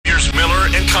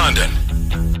Condon.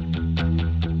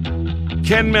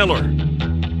 Ken Miller.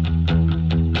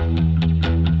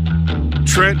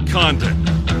 Trent Condon.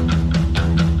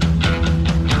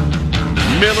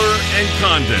 Miller and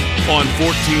Condon on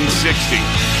 1460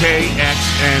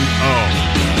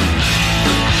 KXNO.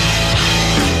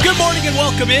 Good morning and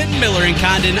welcome in. Miller and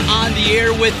Condon on the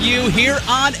air with you here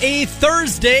on a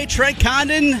Thursday. Trent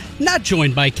Condon not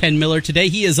joined by Ken Miller today.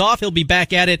 He is off. He'll be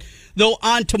back at it, though,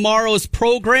 on tomorrow's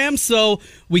program. So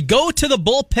we go to the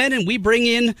bullpen and we bring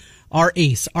in our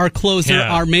ace, our closer,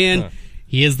 our man.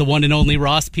 He is the one and only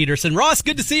Ross Peterson. Ross,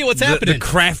 good to see you. What's happening? The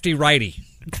crafty righty.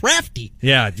 Crafty.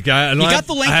 Yeah. You got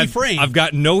the lanky frame. I've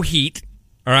got no heat,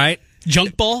 all right?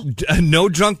 Junk ball? No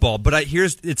junk ball, but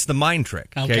it's the mind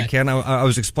trick. Okay, Ken, I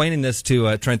was explaining this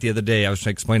to Trent the other day. I was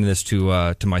explaining this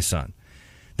to my son,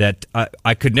 that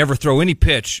I could never throw any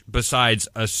pitch besides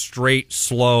a straight,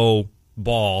 slow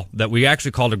ball that we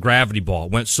actually called a gravity ball.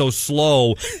 It went so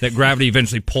slow that gravity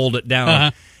eventually pulled it down.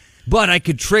 Uh-huh. But I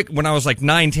could trick, when I was like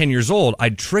 9, 10 years old,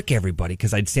 I'd trick everybody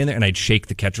because I'd stand there and I'd shake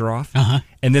the catcher off. Uh-huh.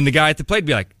 And then the guy at the plate would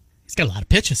be like, he's got a lot of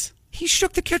pitches. He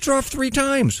shook the catcher off 3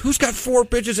 times. Who's got 4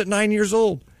 pitches at 9 years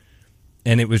old?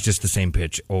 And it was just the same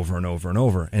pitch over and over and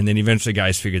over. And then eventually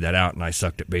guys figured that out, and I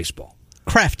sucked at baseball.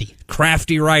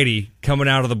 Crafty righty coming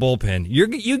out of the bullpen.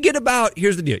 You get about,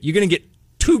 here's the deal, you're going to get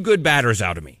 2 good batters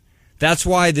out of me. That's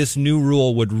why this new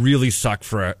rule would really suck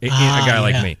for a guy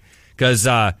like me. Because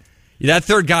that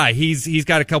third guy, he's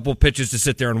got a couple of pitches to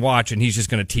sit there and watch, and he's just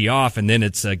going to tee off, and then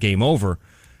it's game over.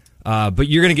 But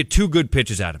you're going to get 2 good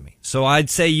pitches out of me. So I'd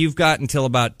say you've got until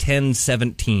about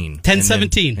 10-17.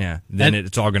 10-17. Then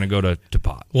it's all going to go to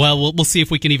pot. Well, we'll see if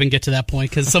we can even get to that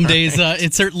point, because some days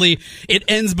it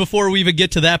ends before we even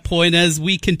get to that point as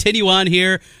we continue on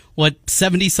here,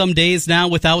 70-some days now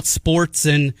without sports,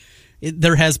 and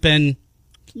there has been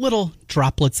little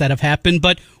droplets that have happened,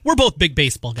 but we're both big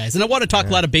baseball guys, and I want to talk a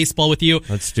lot of baseball with you.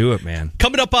 Let's do it, man.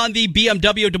 Coming up on the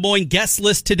BMW Des Moines guest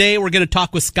list today, we're going to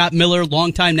talk with Scott Miller,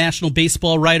 longtime national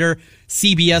baseball writer,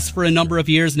 CBS for a number of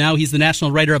years. Now he's the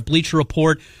national writer at Bleacher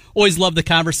Report. Always loved the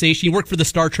conversation. He worked for the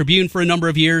Star Tribune for a number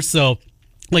of years, so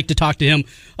like to talk to him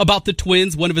about the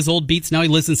Twins, one of his old beats. Now he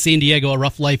lives in San Diego, a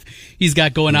rough life he's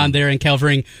got going on there and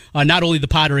covering not only the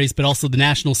Padres, but also the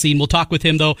national scene. We'll talk with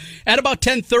him, though, at about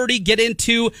 10:30, get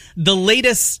into the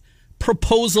latest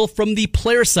proposal from the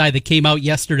player side that came out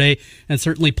yesterday, and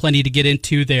certainly plenty to get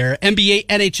into there. NBA,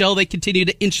 NHL, they continue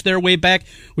to inch their way back.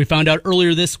 We found out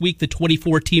earlier this week the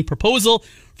 2014 proposal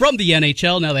from the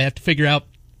NHL. Now they have to figure out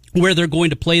where they're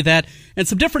going to play that, and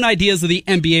some different ideas of the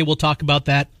NBA. We'll talk about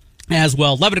that as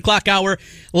well. 11 o'clock hour.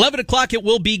 11 o'clock it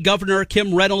will be Governor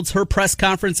Kim Reynolds, her press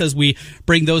conference, as we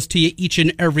bring those to you each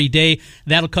and every day.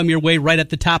 That'll come your way right at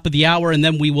the top of the hour, and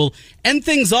then we will end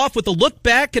things off with a look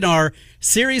back in our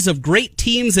series of great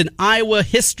teams in Iowa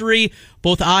history,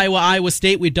 both Iowa, Iowa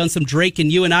State. We've done some Drake and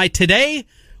UNI. Today,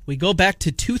 we go back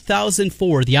to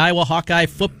 2004, the Iowa Hawkeye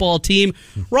football team.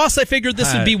 Ross, I figured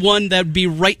this would be one that would be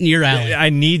right in your alley.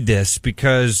 I need this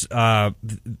because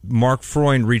Mark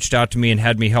Freund reached out to me and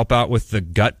had me help out with the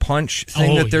gut punch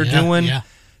thing that they're doing. Yeah.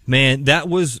 Man, that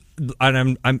was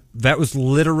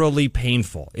literally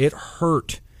painful. It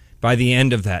hurt by the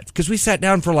end of that because we sat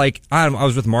down for I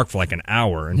was with Mark for an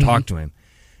hour and talked to him.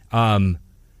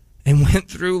 And went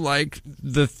through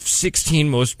the 16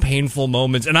 most painful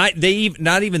moments, and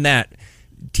not even that,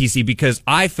 TC, because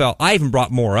I even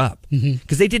brought more up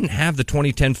because they didn't have the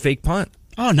 2010 fake punt.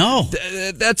 Oh no,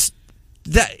 that's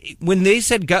when they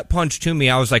said gut punch to me,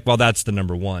 I was like, well, that's the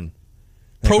number one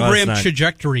program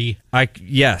trajectory.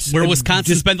 Yes, where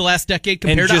Wisconsin's been the last decade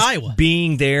compared to Iowa.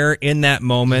 Being there in that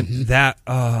moment,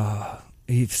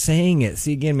 saying it.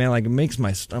 See again, man, it makes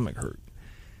my stomach hurt.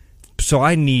 So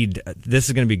this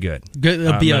is going to be good.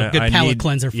 It'll be a good palate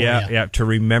cleanser for you. Yeah, to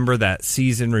remember that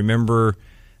season.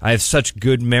 I have such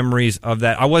good memories of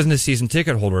that. I wasn't a season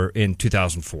ticket holder in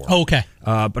 2004. Oh, okay.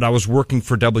 But I was working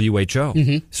for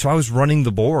WHO. So I was running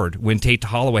the board when Tate to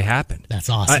Holloway happened.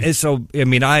 That's awesome.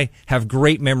 I have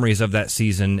great memories of that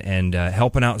season and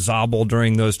helping out Zabel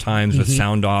during those times with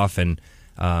Sound Off and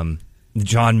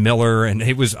John Miller. And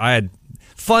I had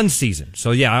fun season. So,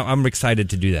 yeah, I'm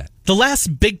excited to do that. The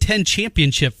last Big Ten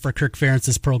championship for Kirk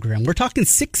Ferentz's program, we're talking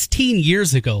 16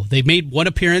 years ago. They made one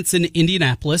appearance in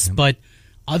Indianapolis, but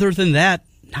other than that,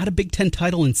 not a Big Ten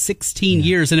title in 16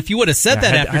 years. And if you would have said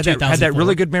that after 2004... I had that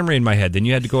really good memory in my head. Then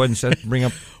you had to go ahead and bring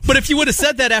up... But if you would have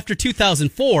said that after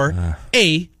 2004,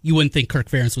 you wouldn't think Kirk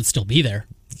Ferentz would still be there.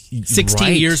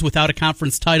 16 years without a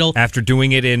conference title. After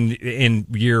doing it in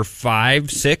year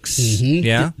 5, 6. Mm-hmm.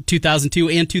 Yeah. 2002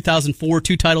 and 2004,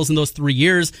 2 titles in those 3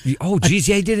 years. Oh, geez,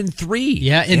 he did it in 3.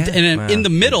 Yeah, and in the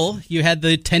middle, you had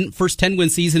the first 10-win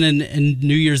season and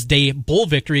New Year's Day bowl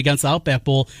victory against the Outback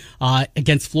Bowl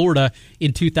against Florida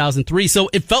in 2003. So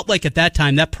it felt like at that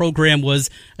time that program was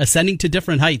ascending to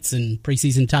different heights and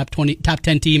preseason top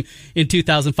 10 team in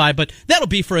 2005. But that'll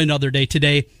be for another day.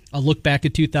 Today, I'll look back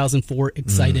at 2004,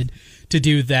 excited to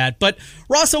do that. But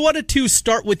Ross, I wanted to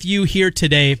start with you here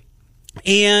today.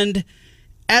 And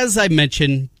as I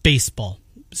mentioned, baseball.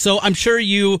 So I'm sure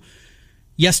you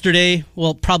yesterday,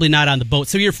 well, probably not on the boat.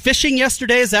 So you're fishing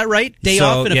yesterday, is that right? Day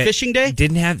off and a fishing day?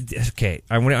 Didn't have, okay,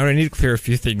 I need to clear a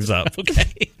few things up.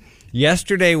 Okay.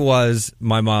 Yesterday was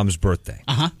my mom's birthday.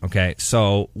 Okay,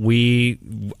 so we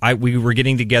were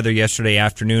getting together yesterday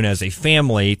afternoon as a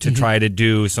family to try to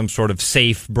do some sort of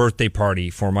safe birthday party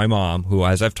for my mom, who,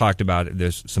 as I've talked about,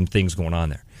 there's some things going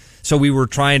on there. So we were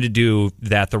trying to do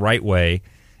that the right way,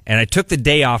 and I took the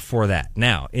day off for that.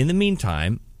 Now, in the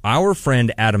meantime, our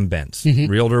friend Adam Benz,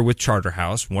 realtor with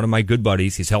Charterhouse, one of my good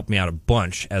buddies, he's helped me out a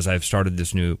bunch as I've started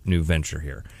this new venture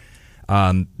here.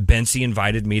 Bency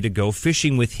invited me to go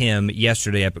fishing with him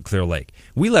yesterday up at Clear Lake.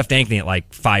 We left Ankeny at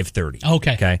like 5:30.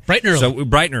 Okay. Bright and early. So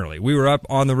bright and early. We were up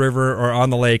on the river or on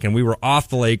the lake, and we were off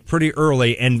the lake pretty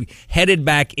early and headed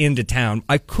back into town.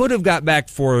 I could have got back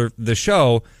for the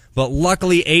show, but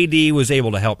luckily AD was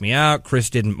able to help me out. Chris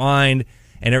didn't mind.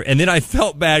 And then I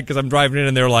felt bad because I'm driving in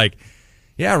and they're like,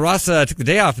 yeah, Ross took the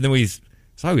day off, and then we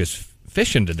saw he was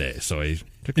fishing today, so he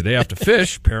took the day off to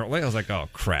fish, apparently. I was like, oh,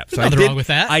 crap. So nothing wrong with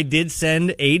that. I did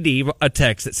send AD a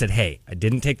text that said, hey, I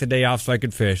didn't take the day off so I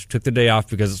could fish. Took the day off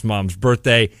because it's Mom's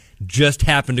birthday. Just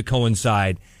happened to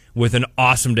coincide with an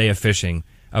awesome day of fishing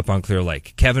up on Clear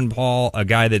Lake. Kevin Paul, a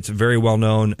guy that's very well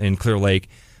known in Clear Lake,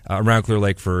 around Clear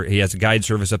Lake, he has a guide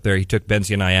service up there. He took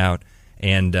Bency and I out,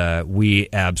 and we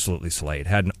absolutely slayed.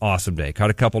 Had an awesome day.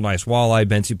 Caught a couple nice walleye.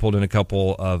 Bency pulled in a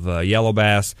couple of yellow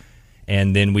bass.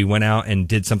 And then we went out and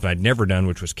did something I'd never done,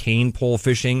 which was cane pole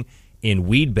fishing in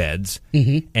weed beds,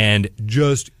 and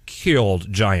just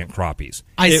killed giant crappies.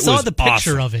 I saw the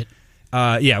picture of it.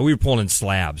 Yeah, we were pulling in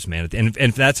slabs, man.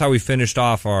 And that's how we finished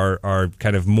off our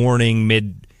kind of morning,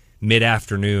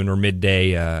 mid-afternoon or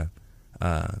midday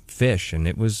fish, and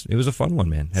it was a fun one,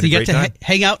 man. So you got to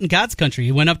hang out in God's country.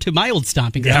 You went up to my old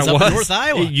stomping grounds up in North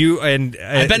Iowa.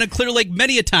 I've been to Clear Lake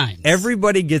many a time.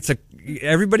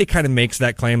 Everybody kind of makes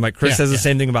that claim. Like Chris says the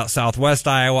same thing about Southwest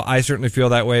Iowa. I certainly feel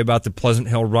that way about the Pleasant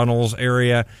Hill Runnels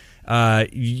area.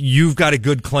 You've got a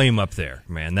good claim up there,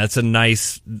 man. That's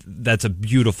a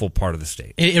beautiful part of the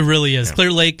state. It really is. Yeah.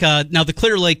 Clear Lake. Now the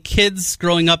Clear Lake kids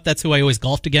growing up, that's who I always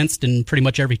golfed against in pretty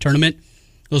much every tournament.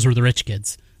 Those were the rich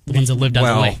kids. The ones that lived on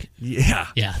the lake. Yeah.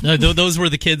 Yeah. Those were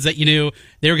the kids that you knew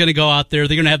they were going to go out there.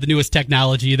 They're going to have the newest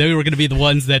technology. They were going to be the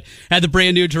ones that had the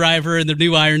brand new driver and the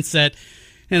new iron set.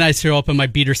 And I show up in my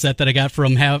beater set that I got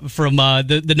from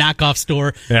the knockoff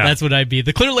store. Yeah. That's what I'd be.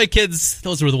 The Clear Lake kids,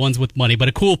 those were the ones with money, but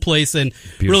a cool place and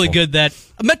really good that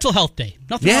a mental health day.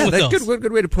 Nothing wrong with those. Yeah,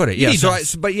 good way to put it. Yeah.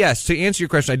 But yes, to answer your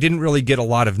question, I didn't really get a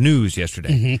lot of news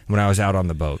yesterday when I was out on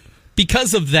the boat.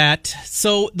 Because of that,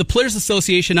 so the Players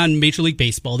Association on Major League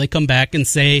Baseball, they come back and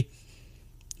say,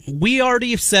 we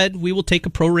already have said we will take a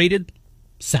prorated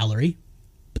salary,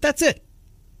 but that's it.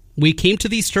 We came to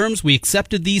these terms, we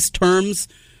accepted these terms,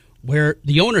 where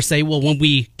the owners say, well, when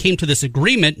we came to this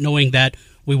agreement, knowing that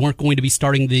we weren't going to be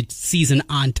starting the season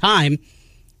on time,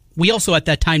 we also at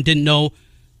that time didn't know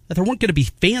that there weren't going to be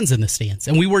fans in the stands,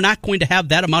 and we were not going to have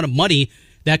that amount of money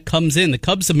that comes in. The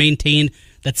Cubs have maintained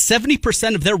that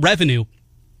 70% of their revenue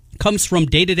comes from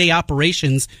day-to-day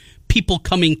operations, people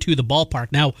coming to the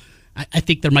ballpark. Now, I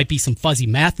think there might be some fuzzy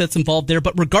math that's involved there,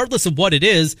 but regardless of what it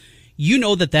is, you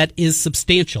know that is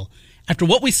substantial. After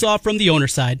what we saw from the owner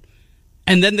side,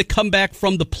 and then the comeback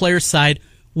from the player side,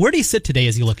 where do you sit today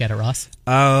as you look at it, Ross?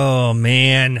 Oh,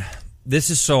 man. This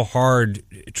is so hard,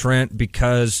 Trent,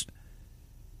 because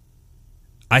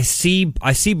I see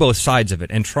both sides of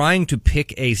it, and trying to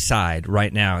pick a side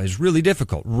right now is really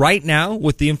difficult. Right now,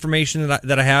 with the information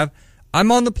that I have,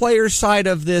 I'm on the player's side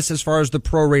of this as far as the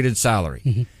prorated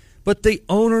salary. But the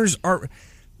owners are...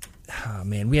 Oh,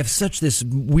 man, we have such this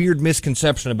weird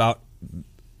misconception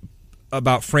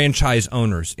about franchise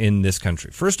owners in this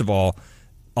country. First of all,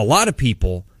 a lot of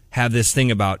people have this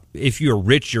thing about if you're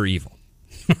rich, you're evil.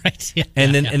 Right. Yeah,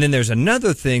 and then there's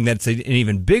another thing that's an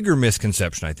even bigger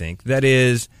misconception, I think, that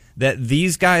is that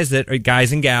these guys that are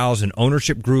guys and gals and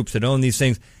ownership groups that own these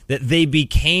things, that they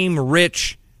became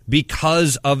rich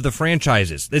because of the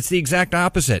franchises. It's the exact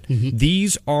opposite.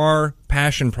 These are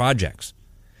passion projects.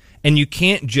 And you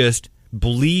can't just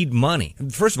bleed money.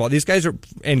 First of all, these guys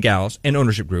and gals and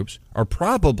ownership groups are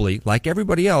probably, like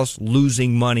everybody else,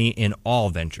 losing money in all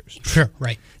ventures. Sure,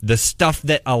 right. The stuff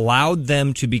that allowed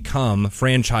them to become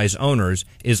franchise owners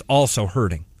is also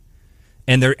hurting.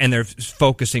 And they're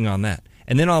focusing on that.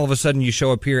 And then all of a sudden you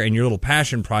show up here and your little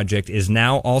passion project is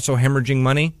now also hemorrhaging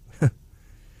money.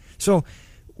 So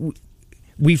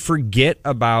we forget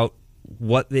about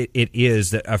what it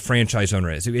is that a franchise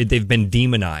owner is. They've been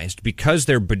demonized because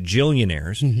they're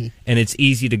bajillionaires, and it's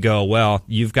easy to go, well,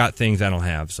 you've got things I don't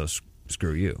have, so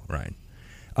screw you, right?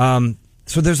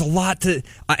 So there's a lot to,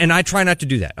 and I try not to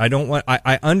do that.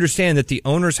 I understand that the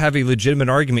owners have a legitimate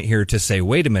argument here to say,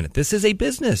 wait a minute, this is a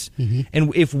business.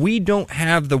 And if we don't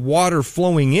have the water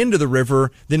flowing into the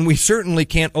river, then we certainly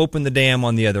can't open the dam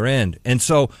on the other end. And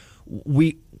so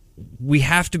we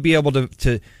have to be able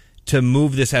to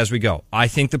move this as we go. I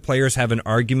think the players have an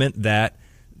argument that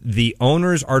the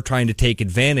owners are trying to take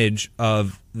advantage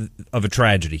of a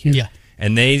tragedy here. Yeah.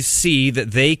 And they see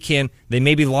that they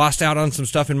maybe lost out on some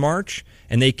stuff in March,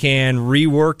 and they can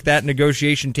rework that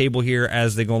negotiation table here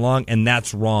as they go along, and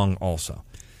that's wrong also.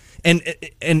 And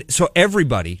so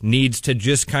everybody needs to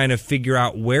just kind of figure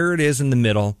out where it is in the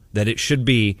middle that it should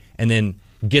be, and then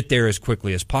get there as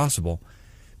quickly as possible,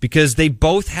 because they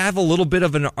both have a little bit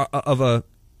of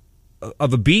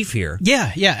a beef here.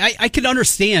 Yeah. I can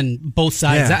understand both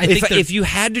sides. Yeah. I think if you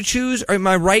had to choose, am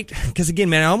I right? Because again,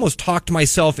 man, I almost talked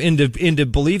myself into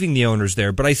believing the owners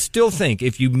there, but I still think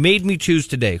if you made me choose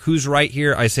today, who's right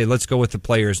here? I say let's go with the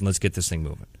players and let's get this thing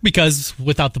moving. Because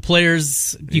without the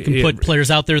players, you can put players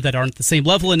out there that aren't the same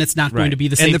level, and it's not going to be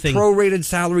the same thing. And the prorated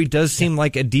salary does seem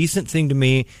like a decent thing to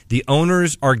me. The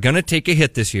owners are going to take a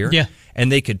hit this year,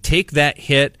 and they could take that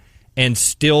hit and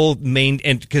still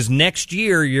because next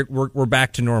year we're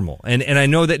back to normal, and I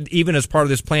know that even as part of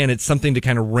this plan, it's something to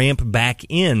kind of ramp back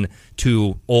in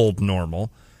to old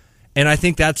normal, and I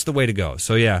think that's the way to go.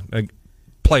 So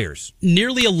players,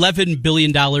 nearly $11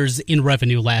 billion in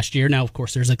revenue last year. Now, of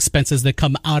course, there's expenses that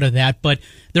come out of that, but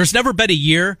there's never been a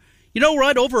year. You know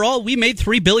what? Overall, we made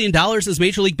 $3 billion as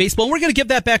Major League Baseball, and we're going to give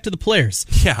that back to the players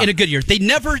in a good year. They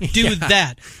never do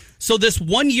that. So this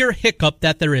 1 year hiccup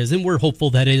that there is, and we're hopeful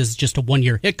that it is just a 1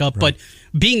 year hiccup, but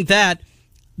being that,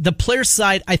 the player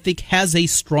side, I think, has a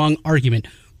strong argument.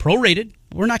 Prorated,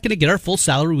 we're not going to get our full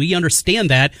salary. We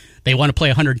understand that. They want to play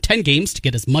 110 games to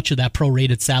get as much of that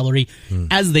prorated salary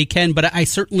as they can, but I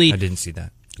didn't see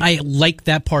that. I like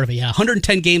that part of it. Yeah,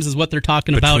 110 games is what they're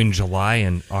talking about. Between July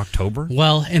and October?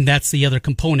 Well, and that's the other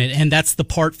component. And that's the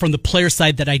part from the player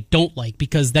side that I don't like,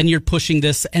 because then you're pushing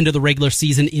this end of the regular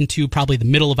season into probably the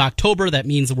middle of October. That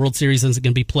means the World Series isn't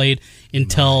going to be played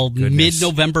until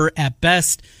mid-November at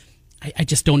best. I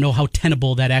just don't know how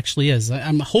tenable that actually is.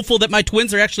 I'm hopeful that my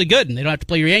Twins are actually good and they don't have to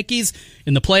play your Yankees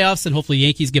in the playoffs, and hopefully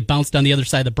Yankees get bounced on the other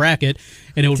side of the bracket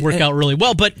and it would work out really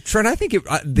well. But Trent, I think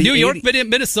New York,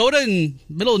 Minnesota in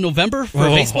middle of November for a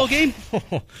baseball game?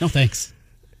 No thanks.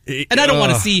 And I don't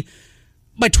want to see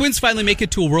my Twins finally make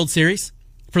it to a World Series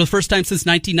for the first time since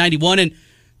 1991, and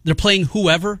they're playing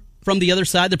whoever from the other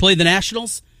side. They're playing the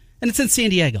Nationals, and it's in San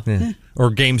Diego. Yeah.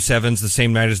 Or Game 7's the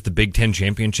same night as the Big Ten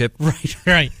championship.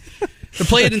 Right. They're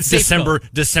playing in December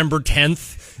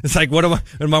 10th. It's like,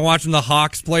 am I watching the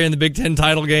Hawks play in the Big Ten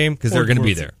title game? Because they're going to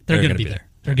be there. They're going to be there.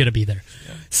 They're going to be there.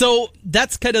 Yeah. So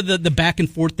that's kind of the back and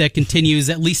forth that continues,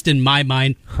 at least in my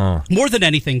mind. More than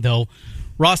anything, though,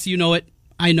 Ross, you know it.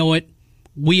 I know it.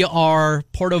 We are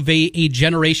part of a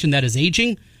generation that is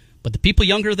aging, but the people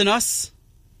younger than us,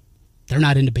 they're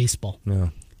not into baseball.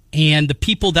 No. And the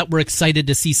people that were excited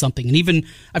to see something, and even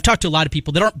I've talked to a lot of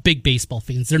people that aren't big baseball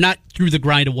fans. They're not through the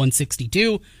grind of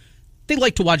 162. They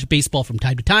like to watch baseball from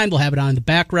time to time. They'll have it on in the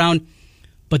background.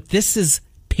 But this is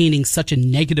painting such a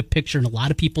negative picture in a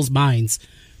lot of people's minds.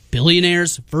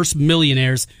 Billionaires versus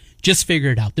millionaires. Just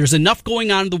figure it out. There's enough going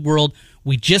on in the world.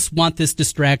 We just want this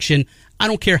distraction. I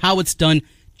don't care how it's done.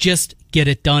 Just get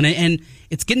it done. And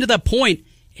it's getting to that point.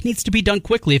 It needs to be done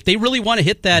quickly. If they really want to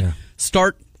hit that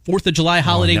start 4th of July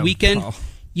holiday weekend,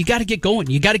 you got to get going.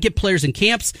 You got to get players in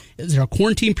camps. Is there a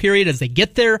quarantine period as they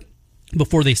get there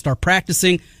before they start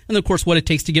practicing? And, of course, what it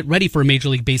takes to get ready for a Major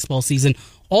League Baseball season.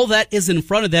 All that is in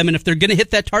front of them. And if they're going to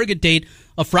hit that target date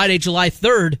of Friday, July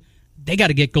 3rd, they got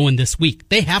to get going this week.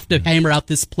 They have to hammer out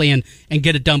this plan and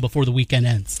get it done before the weekend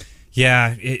ends.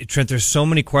 Yeah, Trent, there's so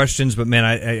many questions, but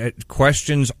man,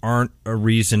 questions aren't a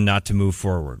reason not to move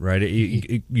forward, right?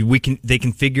 They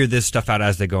can figure this stuff out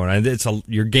as they go, and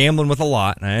you're gambling with a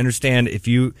lot. And I understand if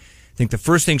you think the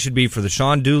first thing should be for the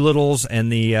Sean Doolittles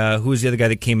and the who was the other guy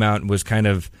that came out and was kind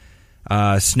of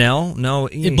Snell? No,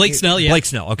 Blake Snell. Yeah, Blake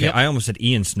Snell. Okay, yep. I almost said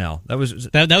Ian Snell. That was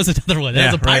another one.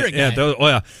 That was a Pirate guy.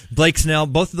 Yeah, Blake Snell.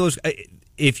 Both of those.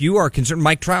 If you are concerned,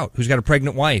 Mike Trout, who's got a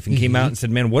pregnant wife, and came out and said,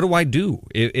 "Man, what do I do?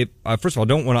 First of all, I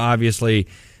don't want to obviously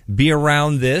be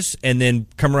around this and then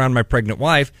come around my pregnant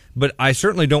wife, but I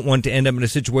certainly don't want to end up in a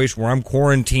situation where I'm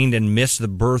quarantined and miss the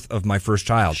birth of my first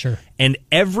child." Sure. And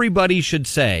everybody should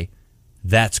say,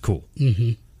 "That's cool.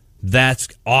 Mm-hmm. That's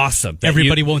awesome."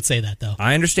 Everybody won't say that, though.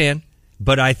 I understand.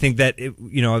 But I think that,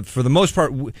 for the most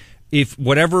part, if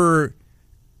whatever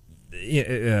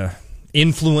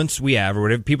influence we have or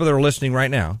whatever, people that are listening right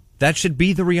now, that should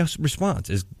be the response.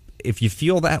 Is if you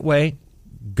feel that way,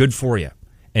 good for you.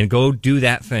 And go do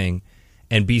that thing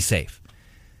and be safe.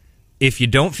 If you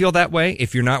don't feel that way,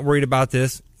 if you're not worried about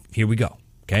this, here we go.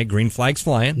 Okay, green flag's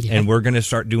flying, and we're going to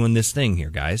start doing this thing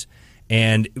here, guys.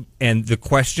 And the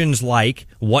questions like,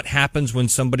 what happens when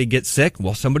somebody gets sick?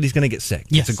 Well, somebody's going to get sick.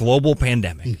 Yes. It's a global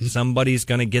pandemic. Mm-hmm. Somebody's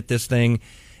going to get this thing,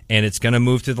 and it's going to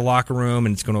move to the locker room,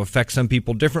 and it's going to affect some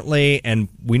people differently. And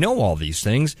we know all these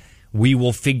things. We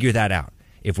will figure that out.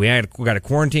 If we got to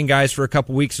quarantine guys for a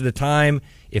couple weeks at a time,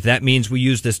 if that means we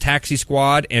use this taxi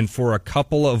squad and for a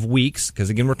couple of weeks, because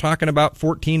again, we're talking about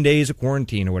 14 days of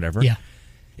quarantine or whatever. Yeah.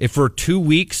 If for 2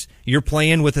 weeks you're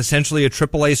playing with essentially a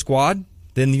AAA squad,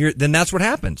 then that's what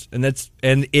happens, and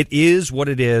it is what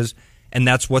it is, and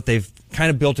that's what they've kind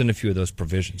of built in a few of those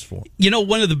provisions for.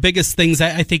 One of the biggest things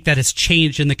I think that has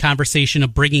changed in the conversation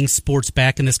of bringing sports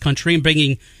back in this country and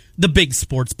bringing the big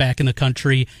sports back in the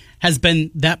country has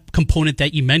been that component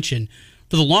that you mentioned.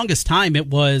 For the longest time, it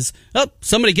was,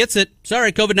 somebody gets it.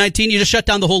 Sorry, COVID-19, you just shut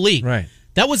down the whole league. Right.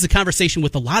 That was the conversation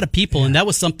with a lot of people, and that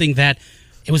was something that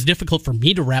it was difficult for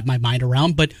me to wrap my mind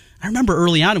around. But I remember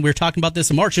early on, and we were talking about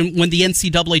this in March, and when the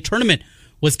NCAA tournament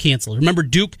was canceled. Remember,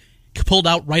 Duke pulled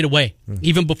out right away,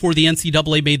 even before the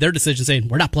NCAA made their decision saying,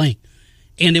 we're not playing.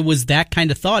 And it was that kind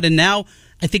of thought. And now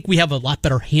I think we have a lot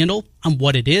better handle on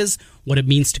what it is, what it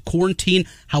means to quarantine,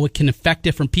 how it can affect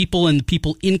different people and the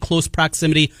people in close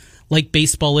proximity, like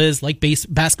baseball is, like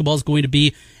basketball is going to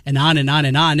be, and on and on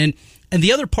and on. And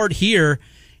the other part here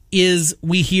is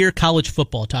we hear college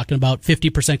football talking about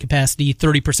 50% capacity,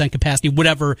 30% capacity,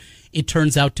 whatever it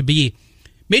turns out to be.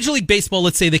 Major League Baseball,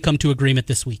 let's say they come to agreement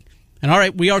this week. And all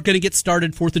right, we are going to get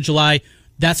started 4th of July.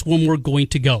 That's when we're going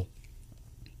to go.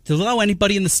 Does it allow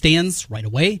anybody in the stands right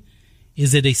away?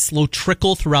 Is it a slow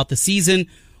trickle throughout the season?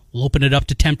 We'll open it up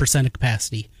to 10% of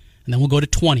capacity, and then we'll go to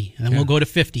 20, and then we'll go to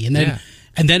 50.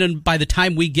 And then by the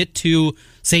time we get to,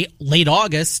 say, late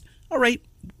August, all right,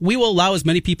 we will allow as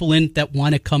many people in that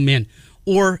want to come in.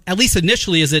 Or at least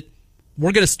initially,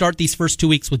 we're going to start these first 2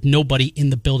 weeks with nobody in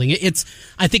the building. It's,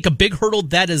 I think, a big hurdle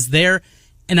that is there,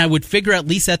 and I would figure at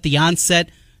least at the onset,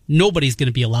 nobody's going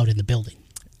to be allowed in the building.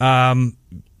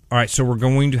 All right, so we're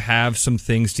going to have some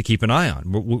things to keep an eye on.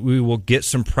 We will get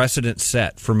some precedent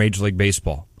set for Major League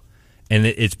Baseball. And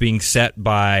it's being set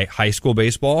by high school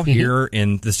baseball here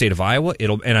in the state of Iowa.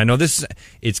 And I know it's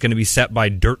going to be set by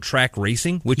dirt track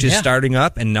racing, which is starting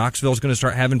up, and Knoxville is going to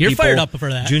start having people. You're fired up for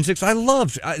that. June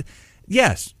 6th.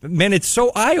 Yes, man, it's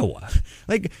so Iowa.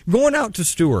 Like, going out to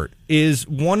Stewart is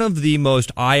one of the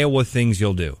most Iowa things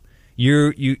you'll do.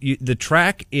 The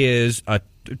track is a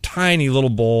tiny little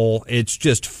bowl. It's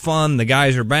just fun. The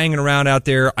guys are banging around out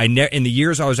there. In the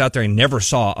years I was out there, I never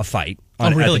saw a fight.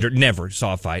 Really? Never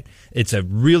saw a fight. It's a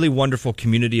really wonderful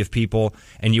community of people,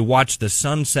 and you watch the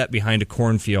sunset behind a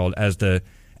cornfield as the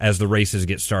races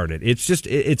get started.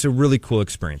 It's a really cool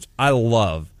experience. I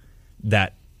love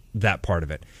that part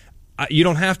of it. You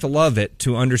don't have to love it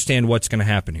to understand what's going to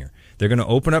happen here. They're going to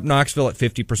open up Knoxville at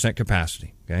 50%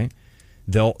 capacity. Okay.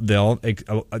 They'll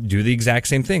do the exact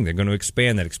same thing. They're going to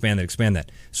expand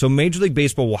that. So Major League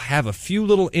Baseball will have a few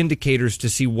little indicators to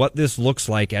see what this looks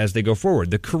like as they go forward.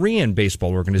 The Korean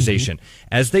Baseball Organization,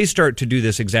 as they start to do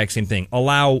this exact same thing,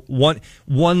 allow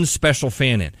one special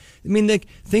fan in. I mean,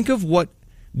 think of what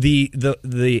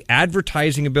the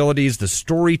advertising abilities, the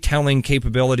storytelling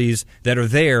capabilities that are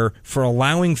there for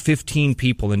allowing 15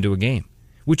 people into a game,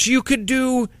 which you could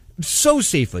do so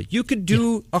safely. You could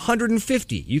do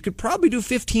 150. You could probably do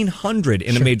 1,500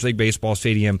 in a Major League Baseball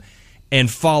stadium and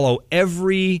follow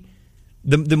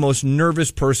the most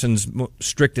nervous person's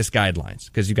strictest guidelines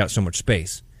because you've got so much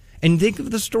space. And think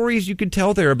of the stories you could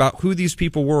tell there about who these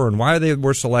people were and why they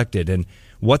were selected and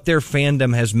what their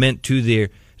fandom has meant to the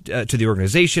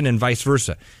organization and vice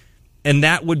versa. And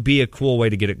that would be a cool way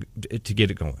to get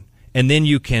it going. And then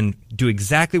you can do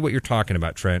exactly what you're talking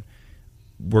about, Trent.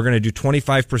 We're going to do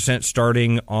 25%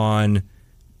 starting on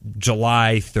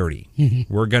July 30.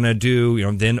 We're going to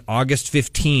do, then August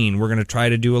 15, we're going to try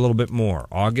to do a little bit more.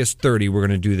 August 30, we're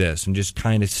going to do this, and just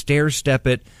kind of stair-step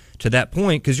it to that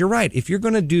point. Because you're right, if you're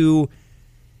going to do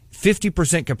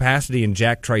 50% capacity in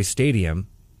Jack Trice Stadium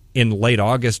in late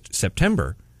August,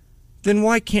 September, then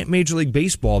why can't Major League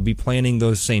Baseball be planning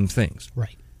those same things?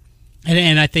 Right.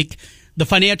 And I think the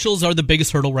financials are the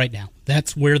biggest hurdle right now.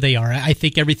 That's where they are. I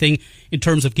think everything in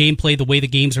terms of gameplay, the way the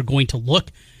games are going to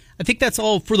look, I think that's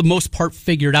all for the most part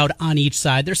figured out on each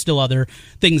side. There's still other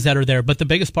things that are there, but the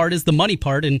biggest part is the money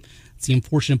part, and it's the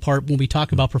unfortunate part when we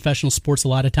talk about professional sports. A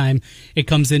lot of time it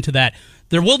comes into that.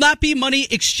 There will not be money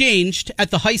exchanged at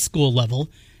the high school level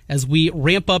as we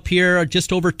ramp up here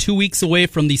just over 2 weeks away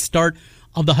from the start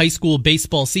of the high school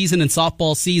baseball season and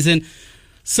softball season.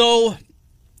 So,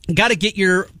 got to get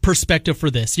your perspective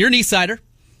for this. You're an East Sider.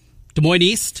 Des Moines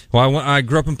East. Well, I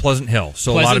grew up in Pleasant Hill,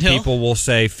 so a lot of people will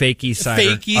say fake East Sider.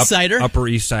 Fake East Sider. Upper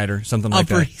East Sider, something like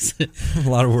that. A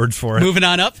lot of words for it. Moving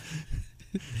on up.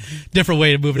 Different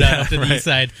way to move it on up to the east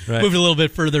side. Right. Moving a little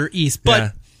bit further east.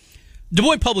 But Des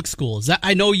Moines Public Schools,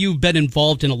 I know you've been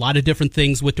involved in a lot of different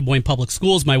things with Des Moines Public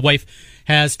Schools. My wife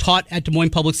has taught at Des Moines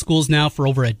Public Schools now for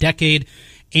over a decade.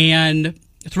 And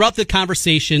throughout the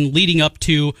conversation leading up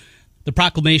to the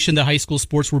proclamation that high school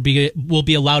sports will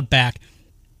be allowed back,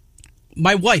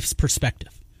 my wife's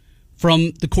perspective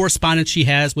from the correspondence she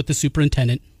has with the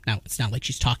superintendent. Now, it's not like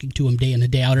she's talking to him day in and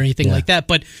day out or anything like that,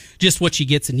 but just what she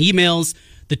gets in emails,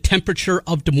 the temperature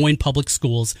of Des Moines Public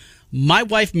Schools. My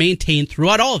wife maintained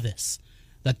throughout all of this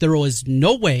that there was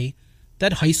no way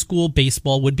that high school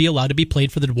baseball would be allowed to be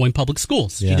played for the Des Moines Public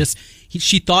Schools. Yeah.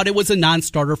 She thought it was a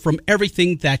non-starter from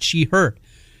everything that she heard.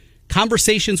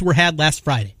 Conversations were had last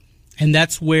Friday. And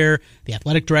that's where the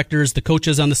athletic directors, the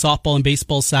coaches on the softball and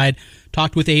baseball side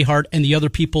talked with Ahart and the other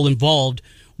people involved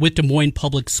with Des Moines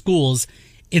Public Schools.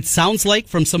 It sounds like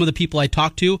from some of the people I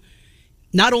talked to,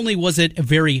 not only was it a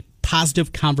very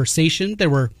positive conversation, there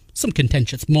were some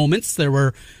contentious moments. There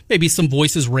were maybe some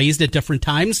voices raised at different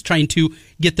times trying to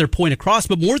get their point across.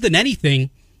 But more than anything,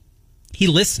 he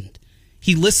listened.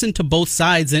 He listened to both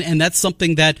sides. And that's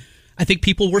something that I think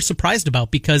people were surprised about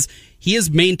because he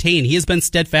has maintained, he has been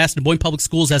steadfast in Des Moines Public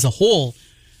Schools as a whole.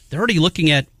 They're already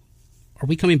looking at, are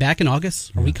we coming back in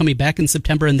August? Are we coming back in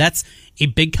September? And that's a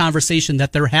big conversation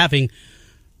that they're having.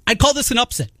 I'd call this an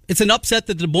upset. It's an upset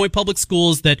that the Des Moines Public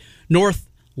Schools, that North,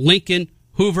 Lincoln,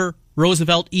 Hoover,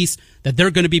 Roosevelt, East, that they're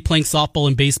going to be playing softball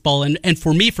and baseball. And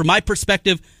for me, from my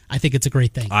perspective, I think it's a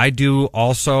great thing. I do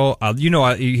also. You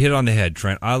hit it on the head,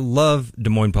 Trent. I love Des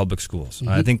Moines Public Schools.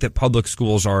 I think that public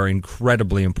schools are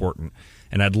incredibly important.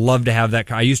 And I'd love to have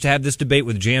that. I used to have this debate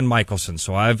with Jan Michelson,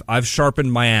 so I've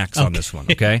sharpened my axe on this one,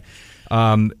 okay?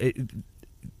 I'm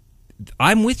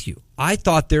with you. I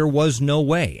thought there was no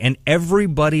way. And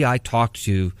everybody I talked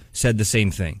to said the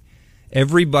same thing.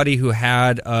 Everybody who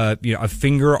had a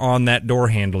finger on that door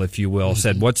handle, if you will,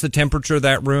 said, what's the temperature of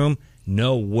that room?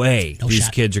 No way these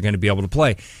kids are going to be able to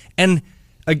play. And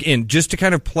again, just to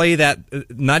kind of play that,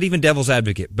 not even devil's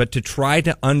advocate, but to try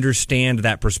to understand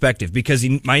that perspective, because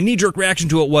my knee-jerk reaction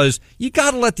to it was, you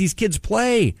got to let these kids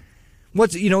play.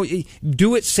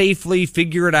 Do it safely,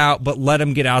 figure it out, but let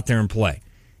them get out there and play.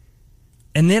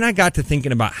 And then I got to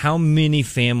thinking about how many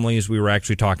families we were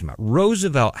actually talking about.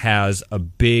 Roosevelt has a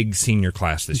big senior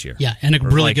class this year. Yeah, and a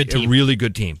really good team. A really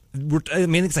good team. I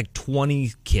mean, it's like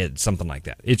 20 kids, something like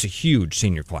that. It's a huge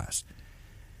senior class.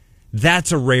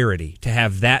 That's a rarity to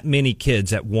have that many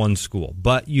kids at one school.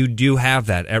 But you do have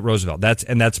that at Roosevelt.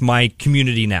 That's my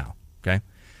community now, okay?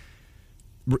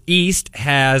 East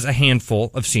has a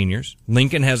handful of seniors.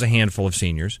 Lincoln has a handful of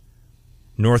seniors.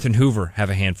 North and Hoover have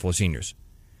a handful of seniors.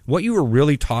 What you were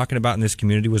really talking about in this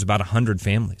community was about 100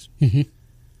 families.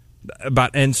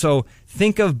 And so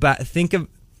think of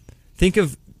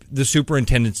the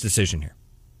superintendent's decision here.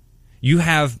 You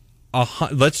have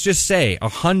let's just say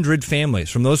 100 families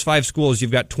from those 5 schools.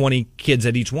 You've got 20 kids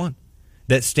at each one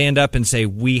that stand up and say,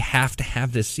 "We have to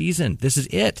have this season. This is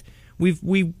it.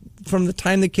 We from the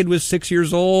time the kid was 6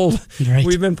 years old,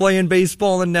 we've been playing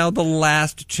baseball, and now the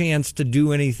last chance to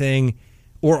do anything."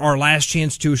 Or our last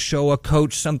chance to show a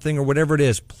coach something or whatever it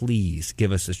is, please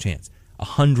give us this chance.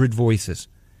 100 voices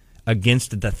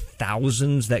against the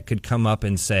thousands that could come up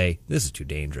and say, this is too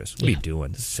dangerous. What are you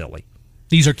doing? This is silly.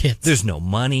 These are kids. There's no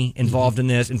money involved in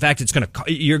this. In fact, it's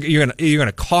you're going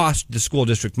to cost the school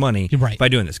district money by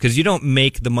doing this, because you don't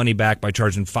make the money back by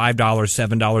charging $5,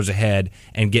 $7 a head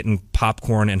and getting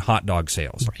popcorn and hot dog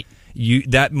sales. Right.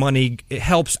 That money, it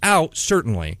helps out,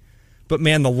 certainly. But,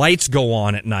 man, the lights go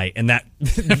on at night, and that,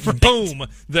 boom,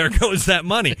 there goes that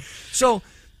money. So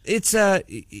it's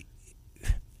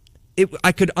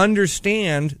I could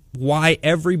understand why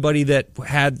everybody that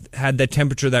had the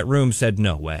temperature of that room said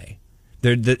no way.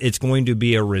 It's going to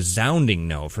be a resounding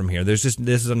no from here. This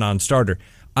is a non-starter.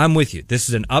 I'm with you. This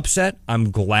is an upset. I'm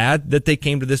glad that they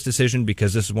came to this decision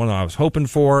because this is one that I was hoping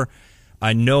for.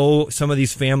 I know some of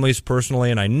these families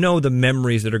personally, and I know the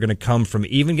memories that are going to come from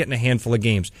even getting a handful of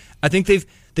games. I think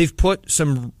they've put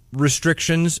some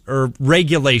restrictions or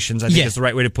regulations, I think is the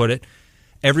right way to put it.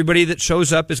 Everybody that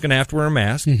shows up is going to have to wear a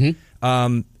mask.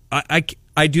 Mm-hmm.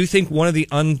 I do think one of the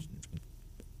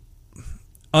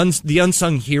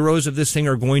unsung heroes of this thing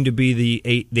are going to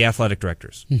be the athletic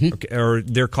directors, okay, or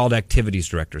they're called activities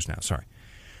directors now. Sorry,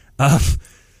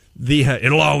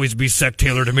 it'll always be Sec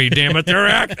Taylor to me. Damn it, they're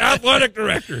athletic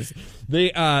directors.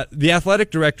 The athletic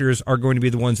directors are going to be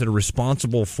the ones that are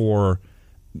responsible for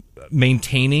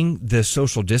maintaining the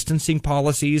social distancing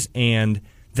policies, and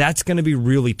that's going to be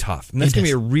really tough, and that's going to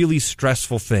be a really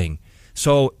stressful thing.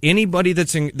 So anybody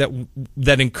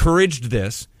that encouraged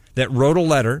this, that wrote a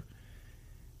letter,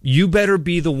 you better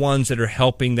be the ones that are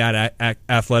helping that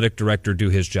athletic director do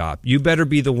his job. You better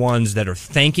be the ones that are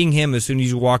thanking him as soon as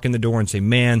you walk in the door and say,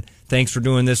 man, thanks for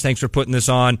doing this. Thanks for putting this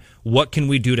on. What can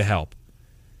we do to help?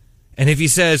 And if he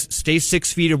says, stay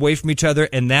 6 feet away from each other,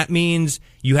 and that means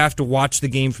you have to watch the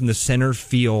game from the center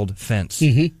field fence.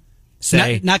 Mm-hmm.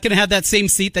 Say, not going to have that same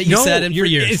seat that you sat in for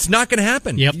years. It's not going to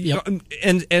happen. Yep.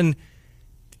 And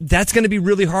that's going to be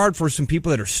really hard for some people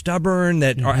that are stubborn,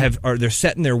 that they're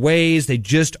set in their ways. They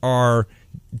just are,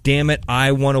 damn it,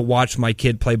 I want to watch my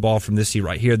kid play ball from this seat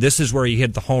right here. This is where he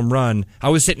hit the home run. I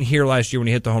was sitting here last year when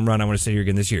he hit the home run. I want to sit here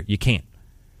again this year. You can't.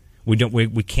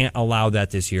 We can't allow that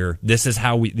this year. These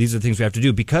are the things we have to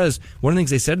do, because one of the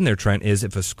things they said in there, Trent, is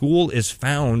if a school is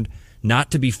found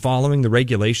not to be following the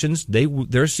regulations,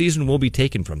 their season will be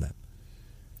taken from them.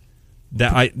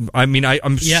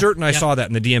 I'm certain I saw that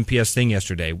in the DMPS thing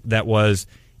yesterday. That was,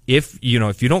 if you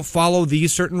don't follow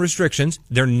these certain restrictions,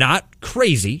 they're not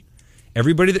crazy.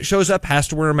 Everybody that shows up has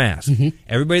to wear a mask. Mm-hmm.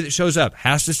 Everybody that shows up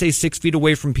has to stay 6 feet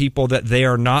away from people that they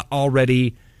are not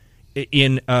already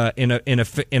in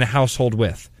a household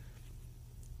with.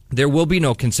 There will be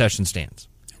no concession stands.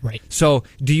 Right. So,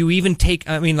 do you even take?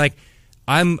 I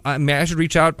should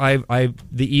reach out. The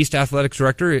East Athletics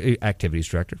Director, Activities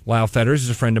Director, Lyle Fetters is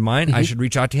a friend of mine. Mm-hmm. I should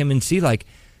reach out to him and see,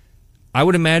 I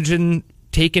would imagine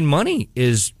taking money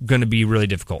is going to be really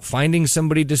difficult. Finding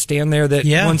somebody to stand there that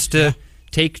wants to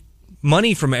take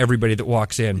money from everybody that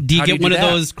walks in. Do you get one of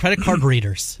those credit card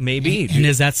readers? Maybe. And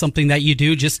is that something that you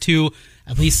do just to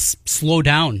at least slow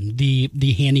down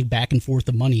the handing back and forth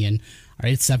of money? And all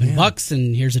right, it's $7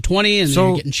 and here's a 20 and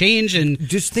you're getting change. And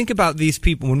just think about these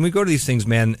people. When we go to these things,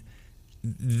 man,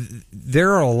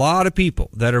 there are a lot of people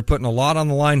that are putting a lot on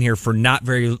the line here for not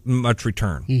very much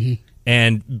return. Mm-hmm.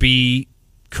 And be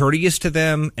courteous to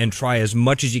them and try as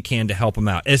much as you can to help them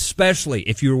out, especially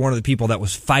if you were one of the people that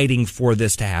was fighting for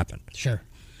this to happen. Sure.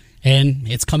 And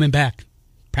it's coming back.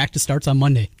 Practice starts on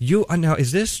Monday. Now,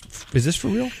 is this for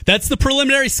real? That's the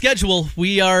preliminary schedule.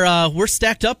 We're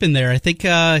stacked up in there. I think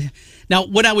now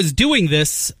when I was doing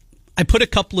this, I put a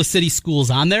couple of city schools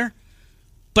on there,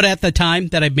 but at the time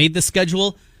that I made the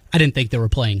schedule, I didn't think they were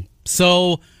playing.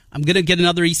 So I'm going to get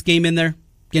another East game in there.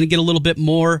 Going to get a little bit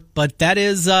more, but that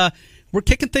is we're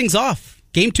kicking things off.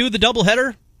 Game 2 of the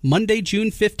doubleheader, Monday,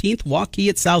 June 15th, Waukee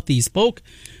at Southeast Polk.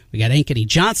 We got Ankeny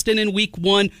Johnston in week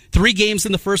 1, 3 games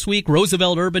in the first week,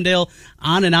 Roosevelt, Urbandale,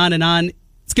 on and on and on.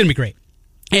 It's going to be great.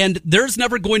 And there's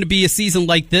never going to be a season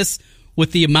like this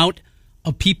with the amount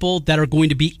of people that are going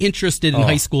to be interested in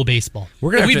high school baseball.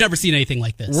 We've never seen anything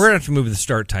like this. We're going to have to move the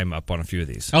start time up on a few of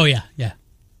these. Oh, yeah.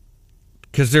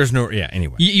 Because there's no,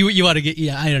 anyway. You ought to get,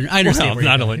 I understand.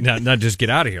 Well, not just get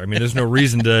out of here. I mean, there's no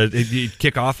reason to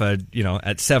kick off at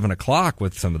 7:00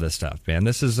 with some of this stuff, man.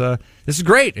 This is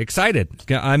great. Excited.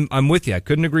 I'm with you. I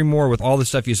couldn't agree more with all the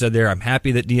stuff you said there. I'm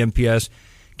happy that DMPS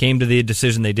came to the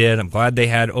decision they did. I'm glad they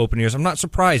had open ears. I'm not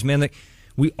surprised, man.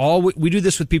 We do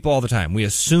this with people all the time. We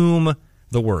assume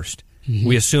the worst. Mm-hmm.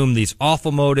 We assume these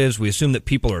awful motives. We assume that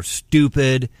people are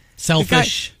stupid,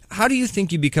 selfish. How do you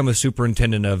think you become a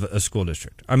superintendent of a school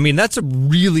district? I mean, that's a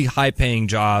really high-paying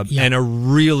job and a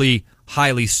really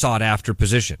highly sought-after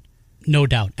position. No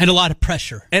doubt. And a lot of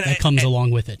pressure that comes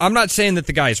along with it. I'm not saying that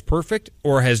the guy is perfect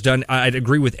or has done, I'd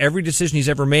agree with every decision he's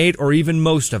ever made or even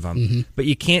most of them, mm-hmm. but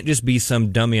you can't just be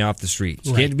some dummy off the streets.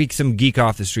 You can't be some geek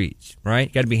off the streets, right?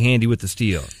 You got to be handy with the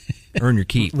steel. Earn your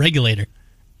keep. Regulator.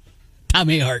 Tom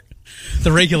Ahart,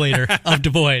 the regulator of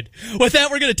Des Moines. With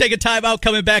that, we're going to take a timeout.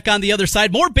 Coming back on the other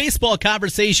side, more baseball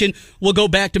conversation. We'll go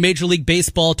back to Major League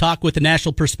Baseball, talk with the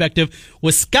national perspective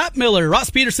with Scott Miller, Ross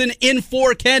Peterson in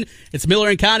for Ken. It's Miller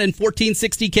and Condon,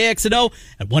 1460 KXNO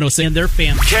at 106 and their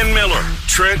family. Ken Miller,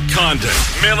 Trent Condon,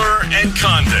 Miller and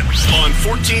Condon on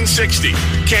 1460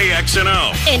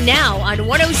 KXNO. And now on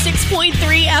 106.3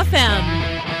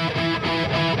 FM.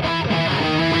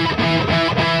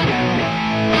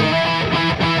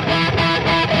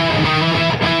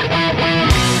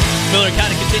 Miller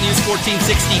kind of continues,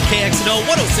 1460 KXNO,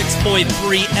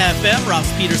 106.3 FM.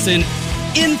 Ross Peterson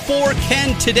in for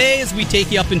Ken today as we take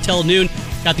you up until noon.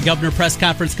 Got the governor press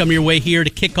conference coming your way here to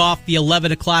kick off the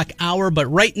 11 o'clock hour. But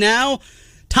right now,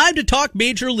 time to talk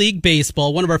Major League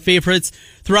Baseball. One of our favorites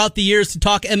throughout the years to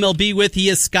talk MLB with. He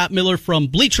is Scott Miller from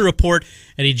Bleacher Report,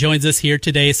 and he joins us here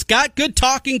today. Scott, good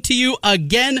talking to you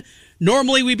again.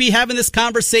 Normally we'd be having this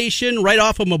conversation right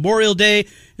off of Memorial Day,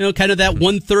 kind of that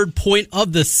 1/3 point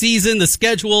of the season, the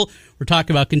schedule. We're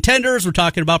talking about contenders, we're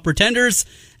talking about pretenders,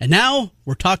 and now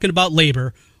we're talking about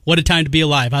labor. What a time to be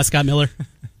alive, huh, Scott Miller?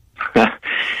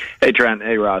 Hey, Trent.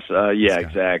 Hey, Ross. Yeah,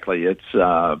 exactly. It's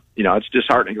it's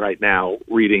disheartening right now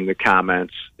reading the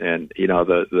comments and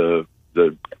the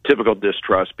typical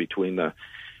distrust between the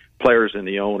players and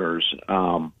the owners.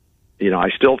 I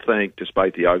still think,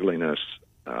 despite the ugliness,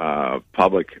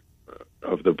 public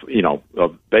of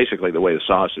of basically the way the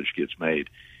sausage gets made,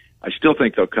 I still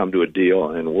think they'll come to a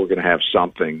deal, and we're going to have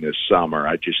something this summer.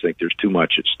 I just think there's too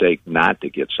much at stake not to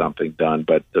get something done,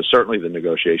 but certainly the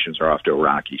negotiations are off to a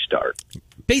rocky start.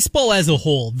 Baseball as a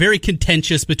whole, very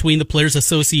contentious between the Players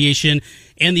Association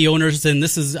and the owners, and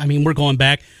this is, we're going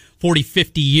back 40,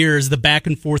 50 years, the back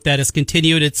and forth that has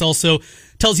continued. It's also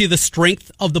tells you the strength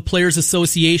of the Players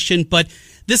Association, but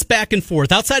this back and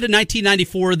forth, outside of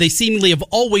 1994, they seemingly have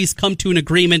always come to an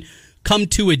agreement, come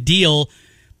to a deal.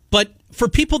 But for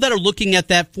people that are looking at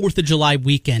that 4th of July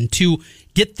weekend to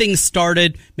get things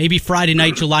started, maybe Friday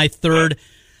night, July 3rd,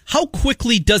 how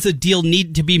quickly does a deal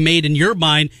need to be made in your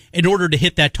mind in order to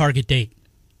hit that target date?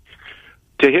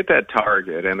 To hit that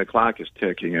target, and the clock is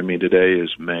ticking, today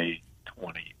is May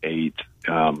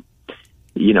 28th.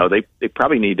 They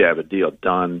probably need to have a deal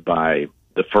done by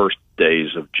the first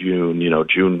days of June,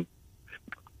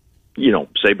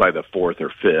 say by the 4th or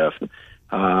 5th.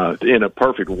 In a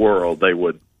perfect world,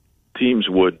 teams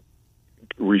would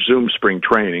resume spring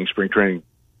training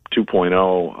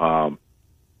 2.0,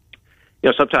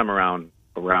 sometime around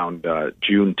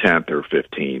June 10th or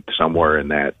 15th, somewhere in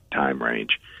that time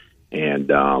range. And,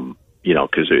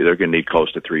 because they're going to need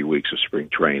close to 3 weeks of spring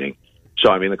training.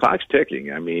 So, the clock's ticking.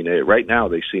 Right now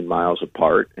they seem miles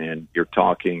apart, and you're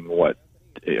talking,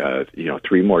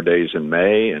 3 more days in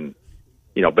May, and,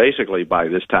 basically by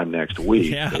this time next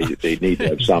week, they need to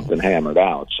have something hammered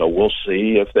out. So we'll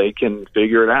see if they can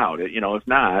figure it out. If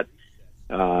not,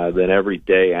 then every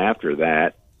day after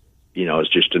that, is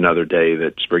just another day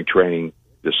that spring training,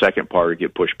 the second part, would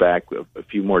get pushed back a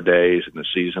few more days, and the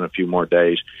season a few more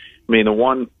days. The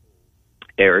one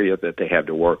area that they have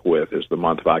to work with is the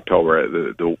month of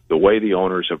October. The way the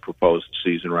owners have proposed the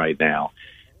season right now,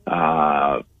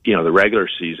 the regular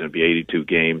season would be 82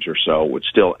 games or so, would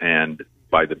still end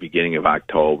by the beginning of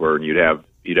October, and you'd have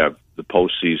the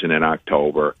postseason in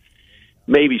October,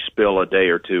 maybe spill a day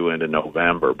or two into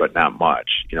November, but not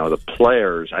much. The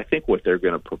players, I think what they're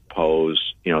going to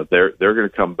propose, they're going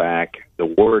to come back. The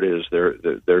word is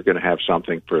they're going to have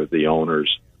something for the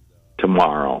owners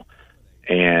tomorrow,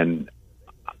 and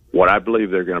what I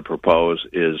believe they're going to propose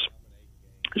is,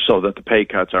 so that the pay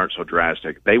cuts aren't so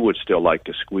drastic, they would still like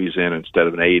to squeeze in, instead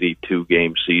of an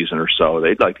 82-game season or so,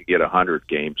 they'd like to get 100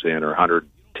 games in, or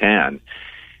 110.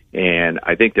 And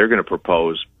I think they're going to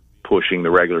propose pushing the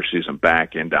regular season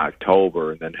back into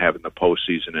October and then having the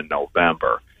postseason in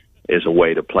November as a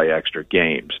way to play extra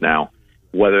games. Now,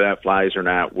 whether that flies or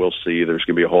not, we'll see. There's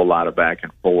going to be a whole lot of back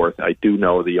and forth. I do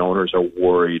know the owners are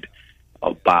worried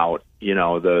about,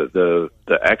 the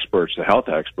experts, the health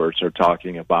experts are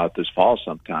talking about this fall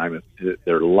sometime.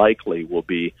 There likely will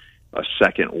be a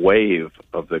second wave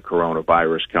of the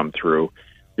coronavirus come through.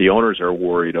 The owners are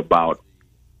worried about,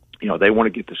 they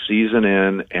want to get the season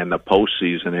in and the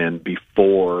postseason in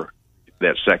before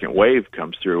that second wave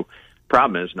comes through.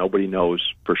 Problem is, nobody knows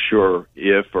for sure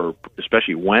if, or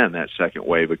especially when, that second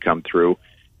wave would come through.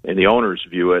 And the owners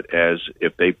view it as,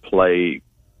 if they play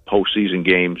postseason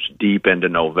games deep into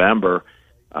November,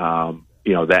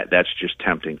 that's just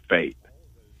tempting fate.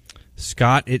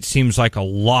 Scott, it seems like a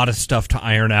lot of stuff to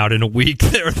iron out in a week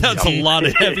there. That's a lot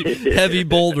of heavy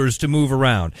boulders to move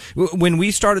around. When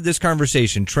we started this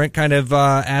conversation, Trent kind of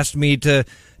asked me to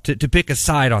pick a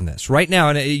side on this. Right now,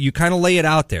 and you kind of lay it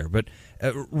out there, but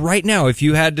right now, if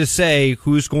you had to say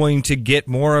who's going to get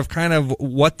more of kind of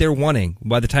what they're wanting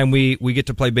by the time we get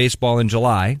to play baseball in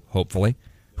July, hopefully,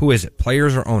 who is it,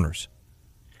 players or owners?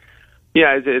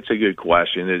 Yeah, it's a good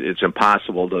question. It's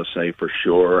impossible to say for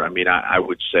sure. I mean, I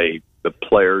would say the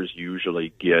players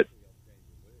usually get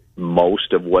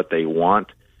most of what they want.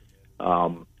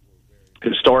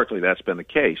 Historically, that's been the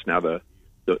case. Now,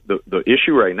 the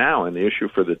issue right now, and the issue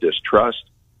for the distrust,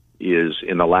 is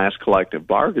in the last collective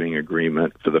bargaining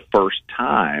agreement, for the first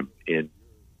time in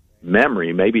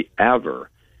memory, maybe ever,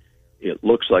 it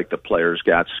looks like the players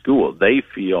got schooled. They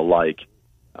feel like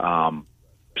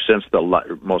since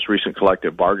the most recent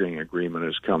collective bargaining agreement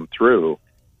has come through,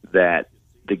 that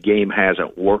the game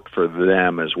hasn't worked for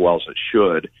them as well as it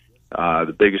should.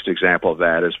 The biggest example of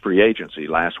that is free agency.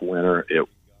 Last winter, it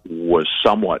was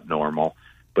somewhat normal,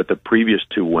 but the previous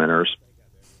two winters,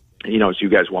 you know, as you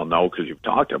guys well know because you've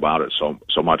talked about it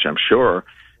so much, I'm sure,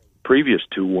 previous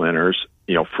two winters,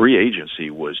 you know, free agency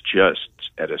was just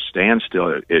at a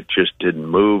standstill. It just didn't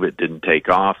move. It didn't take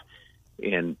off.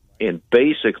 And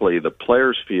basically the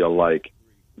players feel like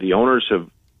the owners have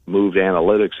moved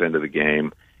analytics into the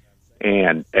game,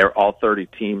 and all 30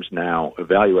 teams now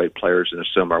evaluate players in a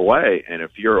similar way. And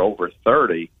if you're over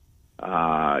 30,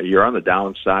 you're on the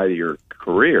downside of your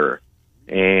career.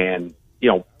 And, you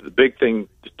know, the big thing,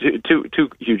 two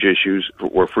huge issues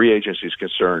where free agency is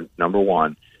concerned. Number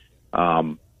one,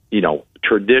 you know,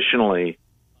 traditionally,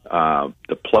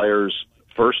 the players'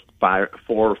 first 4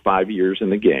 or 5 years in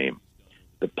the game,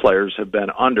 the players have been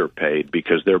underpaid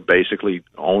because they're basically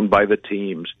owned by the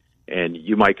teams, and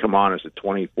you might come on as a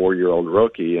 24-year-old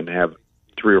rookie and have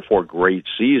 3 or 4 great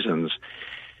seasons,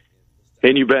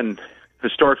 and you've been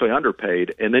historically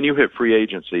underpaid, and then you hit free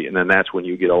agency, and then that's when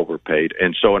you get overpaid.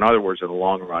 And so, in other words, in the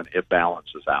long run, it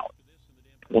balances out.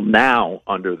 Well, now,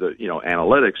 under the, you know,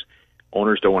 analytics,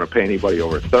 owners don't want to pay anybody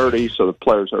over 30, so the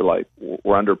players are like,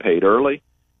 we're underpaid early,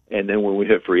 and then when we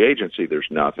hit free agency, there's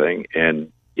nothing.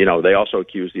 And, you know, they also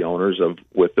accuse the owners of,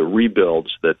 with the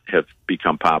rebuilds that have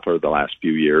become popular the last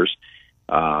few years,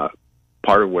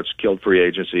 part of what's killed free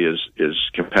agency is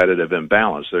competitive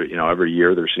imbalance. There, you know, every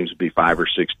year there seems to be 5 or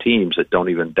 6 teams that don't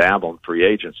even dabble in free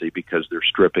agency because they're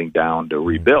stripping down to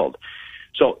rebuild.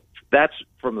 So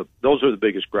those are the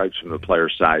biggest gripes from the player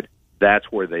side. That's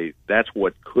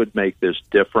what could make this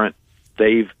different.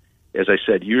 They've, as I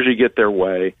said, usually get their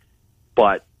way,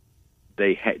 but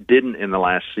they didn't in the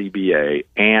last CBA,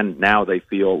 and now they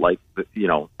feel like, you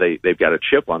know, they've got a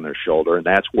chip on their shoulder, and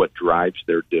that's what drives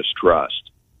their distrust.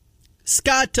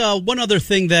 Scott, one other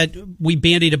thing that we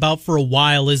bandied about for a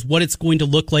while is what it's going to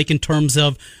look like in terms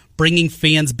of bringing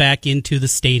fans back into the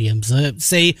stadiums.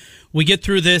 Say we get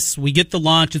through this, we get the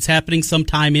launch, it's happening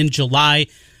sometime in July.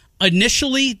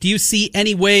 Initially, do you see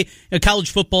any way in college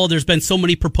football, there's been so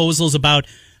many proposals about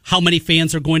how many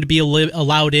fans are going to be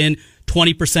allowed in,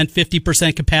 20%,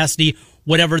 50% capacity,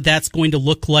 whatever that's going to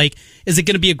look like? Is it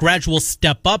going to be a gradual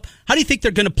step up? How do you think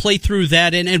they're going to play through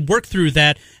that and work through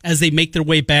that as they make their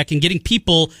way back and getting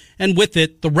people, and with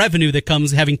it, the revenue that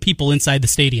comes having people inside the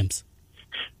stadiums?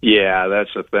 Yeah, that's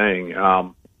the thing.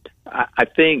 I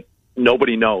think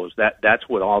nobody knows. That's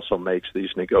what also makes these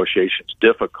negotiations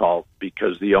difficult,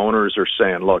 because the owners are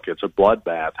saying, look, it's a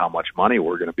bloodbath how much money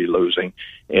we're going to be losing,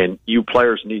 and you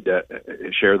players need to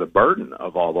share the burden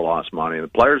of all the lost money. And the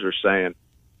players are saying,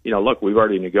 you know, look, we've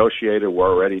already negotiated. We're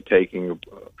already taking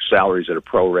salaries at a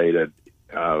prorated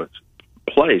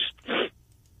place.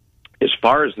 As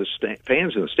far as the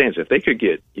fans in the stands, if they could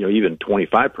get, you know, even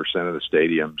 25% of the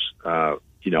stadiums,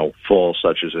 you know, full,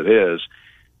 such as it is,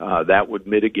 that would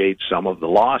mitigate some of the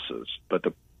losses. But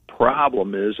the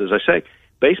problem is, as I say,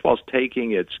 baseball's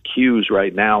taking its cues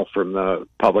right now from the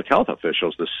public health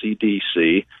officials, the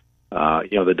CDC,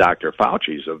 you know, the Dr.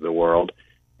 Fauci's of the world.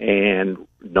 And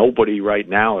nobody right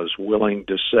now is willing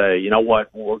to say, you know what,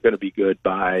 we're going to be good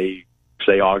by,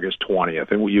 say, August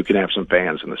 20th, and you can have some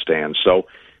fans in the stands. So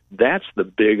that's the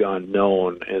big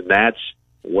unknown, and that's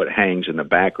what hangs in the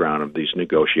background of these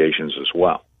negotiations as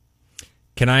well.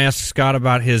 Can I ask Scott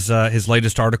about his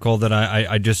latest article that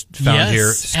I just found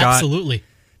here? Scott, absolutely.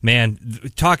 Man,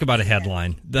 talk about a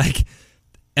headline. Like,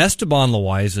 Esteban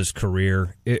Loaiza's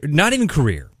career, not even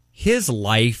career, his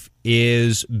life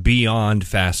is beyond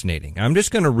fascinating. I'm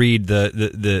just going to read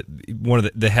the one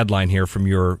of the headline here from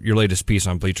your latest piece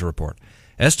on Bleacher Report.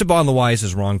 Esteban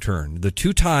Loaiza's wrong turn. The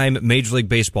 2-time Major League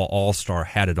Baseball All-Star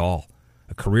had it all.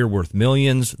 a career worth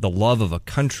millions, the love of a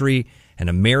country, and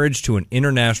a marriage to an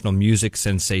international music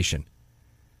sensation.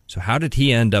 So how did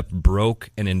he end up broke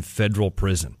and in federal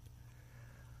prison?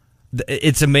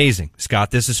 It's amazing,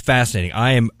 Scott. This is fascinating.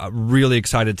 I am really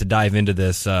excited to dive into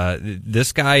this.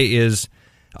 This guy is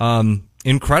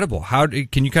incredible.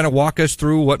 Can you kind of walk us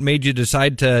through what made you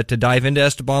decide to dive into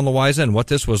Esteban Loaiza and what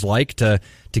this was like to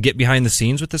get behind the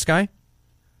scenes with this guy?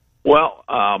 Well,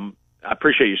 I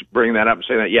appreciate you bringing that up and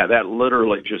saying that. Yeah, that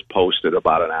literally just posted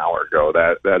about an hour ago.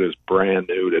 That is brand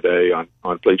new today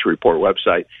on Bleacher Report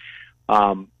website.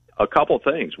 A couple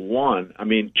things. One, I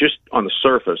mean, just on the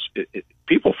surface,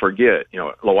 people forget,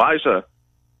 Loaiza,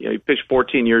 he pitched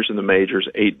 14 years in the majors,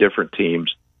 8 different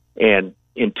teams. And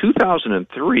in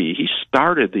 2003, he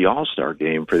started the All-Star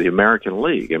game for the American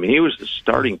League. I mean, he was the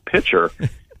starting pitcher.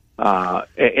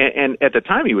 And at the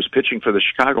time, he was pitching for the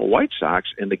Chicago White Sox,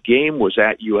 and the game was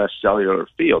at U.S. Cellular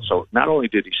Field. So not only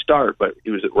did he start, but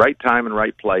he was at right time and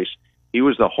right place. He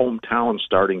was the hometown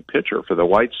starting pitcher for the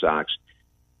White Sox.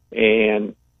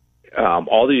 And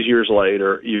all these years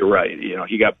later, you're right.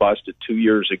 He got busted 2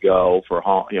 years ago for,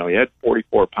 he had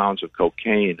 44 pounds of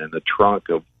cocaine in the trunk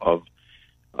of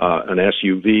an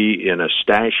SUV in a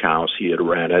stash house he had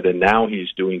rented, and now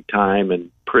he's doing time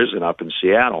in prison up in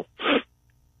Seattle.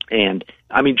 And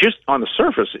I mean, just on the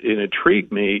surface, it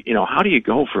intrigued me. How do you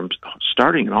go from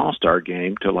starting an All-Star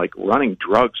game to like running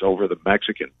drugs over the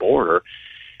Mexican border?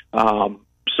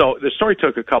 So the story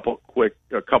took a couple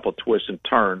twists and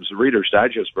turns. The Reader's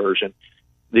Digest version,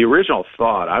 the original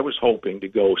thought, I was hoping to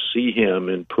go see him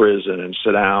in prison and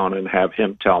sit down and have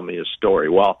him tell me his story.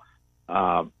 Well,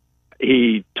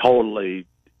 he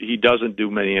doesn't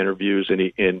do many interviews, and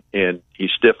he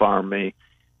stiff-armed me.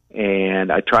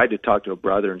 And I tried to talk to a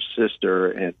brother and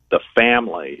sister, and the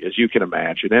family, as you can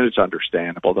imagine, and it's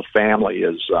understandable, the family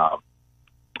is,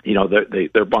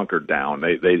 they're bunkered down.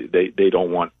 They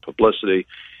don't want publicity.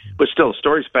 But still, the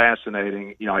story's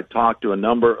fascinating. I talked to a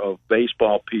number of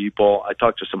baseball people. I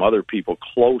talked to some other people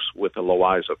close with the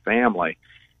Loaiza family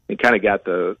and kind of got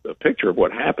the picture of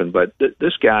what happened. But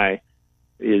this guy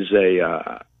is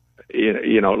like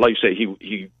you say,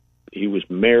 he was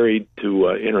married to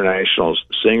international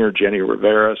singer Jenny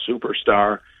Rivera,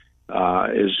 superstar.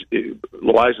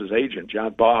 Loaiza's agent,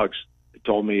 John Boggs,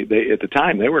 told me at the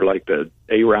time they were like the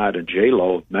A-Rod and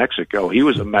J-Lo of Mexico. He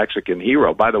was a Mexican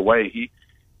hero. By the way,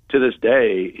 to this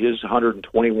day, his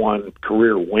 121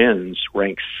 career wins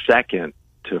rank second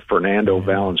to Fernando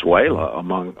Valenzuela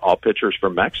among all pitchers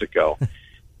from Mexico.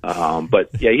 But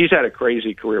yeah, he's had a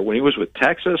crazy career. When he was with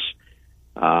Texas,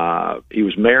 he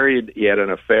was married. He had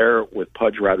an affair with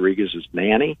Pudge Rodriguez's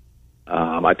nanny.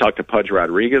 I talked to Pudge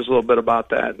Rodriguez a little bit about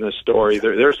that in this story.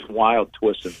 There's some wild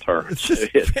twists and turns.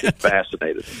 It's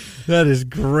fascinating. That is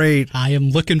great. I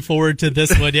am looking forward to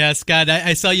this one. Yeah, Scott,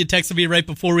 I saw you texting me right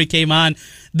before we came on.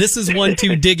 This is one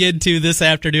to dig into this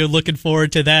afternoon. Looking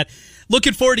forward to that.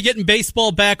 Looking forward to getting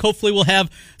baseball back. Hopefully we'll have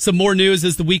some more news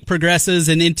as the week progresses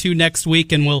and into next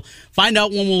week, and we'll find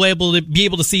out when we'll be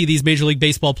able to see these Major League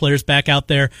Baseball players back out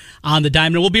there on the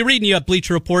diamond. We'll be reading you at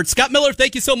Bleacher Report. Scott Miller,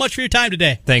 thank you so much for your time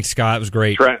today. Thanks, Scott. It was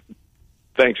great.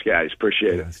 Thanks, guys.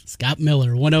 Appreciate it. Scott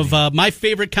Miller, one of my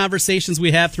favorite conversations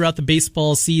we have throughout the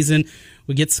baseball season.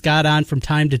 We get Scott on from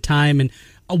time to time, and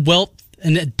a wealth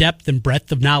and a depth and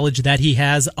breadth of knowledge that he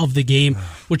has of the game,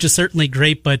 which is certainly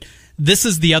great, but this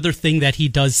is the other thing that he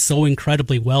does so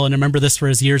incredibly well, and I remember this for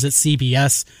his years at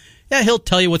CBS. Yeah, he'll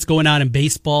tell you what's going on in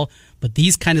baseball, but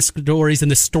these kind of stories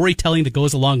and the storytelling that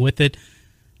goes along with it.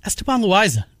 Esteban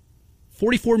Loaiza,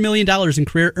 $44 million in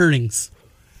career earnings,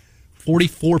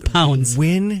 44 pounds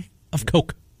of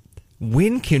coke.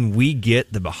 When can we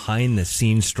get the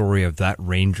behind-the-scenes story of that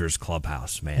Rangers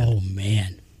clubhouse, man? Oh,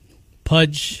 man.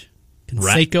 Pudge,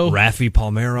 Canseco, Rafi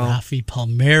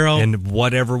Palmeiro, and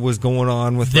whatever was going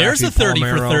on with there's Rafi a 30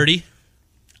 Palmeiro. for 30.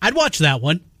 I'd watch that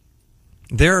one.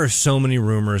 There are so many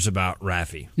rumors about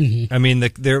Rafi. Mm-hmm. I mean,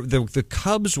 the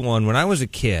Cubs one, when I was a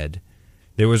kid,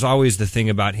 there was always the thing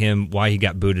about him, why he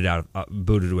got booted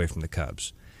away from the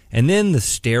Cubs. And then the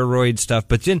steroid stuff,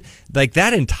 but then like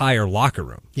that entire locker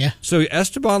room. Yeah. So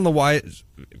Esteban Loaiza,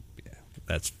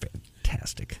 that's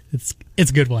fantastic. It's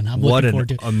a good one. I'm looking forward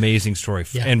to it. What an amazing story.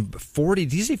 Yeah. And 40,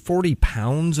 did you say 40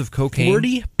 pounds of cocaine?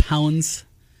 40 pounds.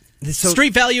 So,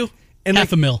 street value, and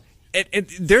half a mil.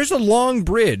 There's a long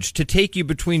bridge to take you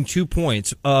between 2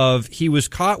 points of he was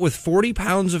caught with 40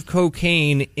 pounds of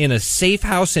cocaine in a safe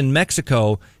house in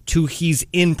Mexico to he's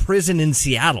in prison in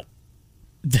Seattle.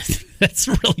 That's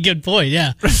a really good point,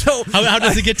 yeah. So how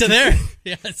does it get to there?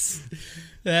 Yes.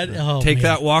 Take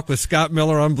that walk with Scott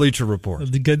Miller on Bleacher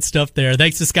Report. The good stuff there.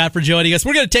 Thanks to Scott for joining us.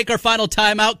 We're going to take our final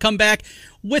time out, come back.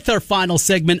 with our final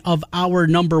segment of our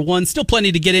number one. Still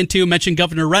plenty to get into. Mentioned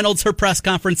Governor Reynolds, her press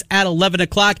conference at 11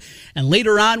 o'clock. And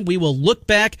later on, we will look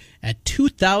back at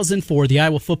 2004, the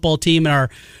Iowa football team, and our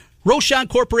Rochon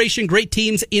Corporation, great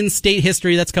teams in state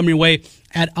history. That's coming your way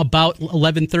at about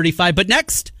 11:35. But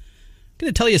next, I'm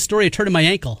going to tell you a story of turning my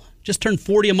ankle. Just turned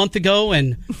 40 a month ago,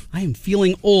 and I am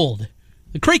feeling old.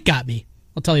 The creek got me.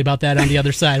 I'll tell you about that on the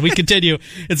other side. We continue.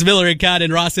 It's Miller and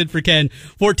Condon, Ross in for Ken,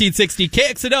 1460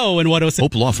 KXNO and 106.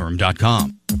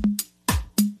 HopeLawFirm.com.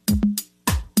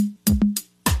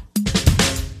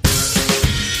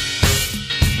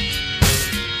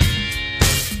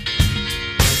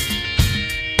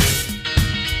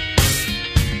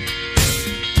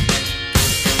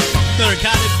 Miller and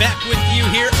Condon back with you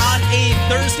here on a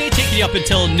Thursday, taking you up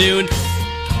until noon.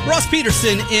 Ross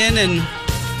Peterson in and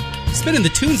spinning the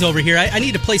tunes over here. I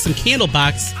need to play some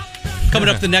Candlebox coming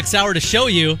up the next hour to show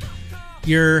you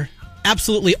your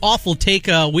absolutely awful take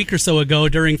a week or so ago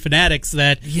during Fanatics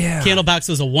that Candlebox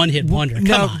was a one-hit wonder.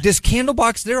 Come on. Does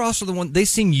Candlebox, they're also the one, they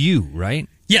sing You, right?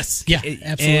 Yes, yeah,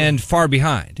 absolutely. And Far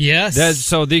Behind. Yes.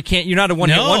 So they can't. You're not a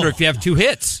one-hit wonder if you have 2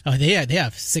 hits. Oh, they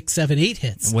have 6, 7, 8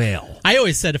 hits. Well. I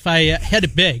always said if I had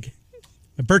it big,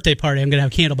 a birthday party, I'm going to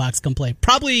have Candlebox come play.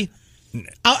 Probably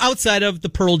outside of the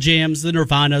Pearl Jams, the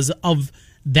Nirvanas of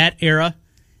that era,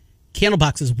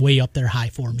 Candlebox is way up there high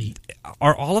for me.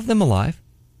 Are all of them alive?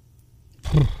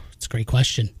 It's a great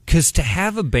question. Because to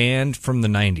have a band from the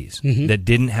 90s that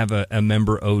didn't have a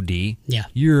member OD,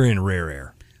 you're in rare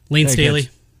air. Lane Staley,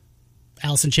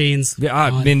 Alice in Chains. Yeah,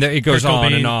 I mean, it goes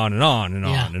on and on and on and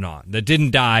on and on. That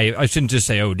didn't die. I shouldn't just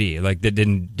say OD. Like, that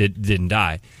didn't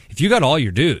die. If you got all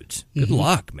your dudes, good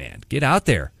luck, man. Get out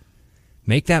there.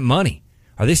 Make that money.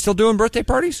 Are they still doing birthday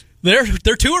parties?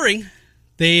 They're touring.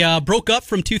 They broke up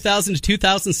from 2000 to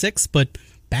 2006, but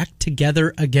back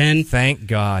together again. Thank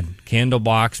God.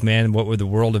 Candlebox, man, what would the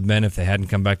world have been if they hadn't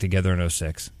come back together in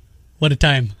 2006? What a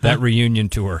time. That reunion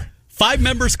tour. 5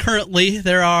 members currently.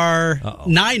 There are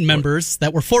 9 members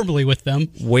that were formerly with them.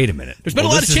 Wait a minute. There's been a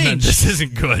lot of change. This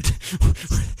isn't good.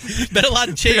 Been a lot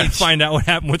of change. We got to find out what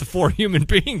happened with the 4 human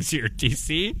beings here,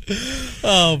 TC.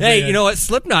 Oh, man. Hey, you know what?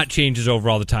 Slipknot changes over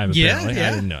all the time, apparently. Yeah.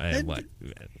 I didn't know.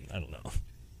 I don't know.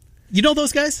 You know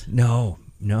those guys? No.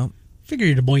 Figure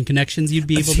your Des Moines connections, you'd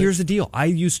be able to. Here's the deal. I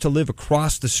used to live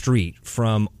across the street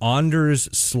from Anders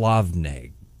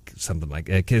Slavneg. Something like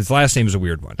that. His last name is a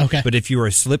weird one. Okay. But if you're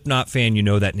a Slipknot fan, you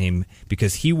know that name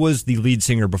because he was the lead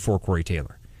singer before Corey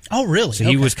Taylor. Oh, really? So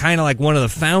he was kind of like one of the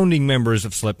founding members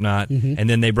of Slipknot, and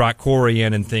then they brought Corey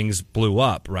in and things blew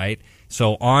up, right?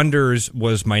 So Anders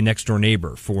was my next-door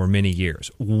neighbor for many years.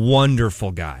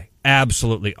 Wonderful guy.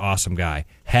 Absolutely awesome guy.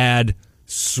 Had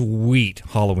sweet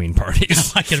Halloween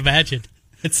parties. I can imagine.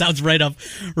 It sounds right up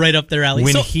their alley.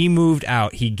 When he moved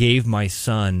out, he gave my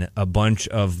son a bunch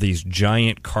of these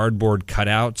giant cardboard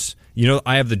cutouts. You know,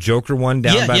 I have the Joker one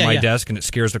down by my desk, and it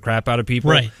scares the crap out of people.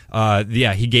 Right.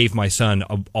 He gave my son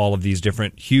all of these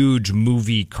different huge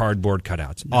movie cardboard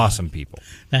cutouts. Awesome people.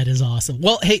 That is awesome.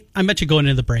 Well, hey, I met you going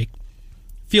into the break.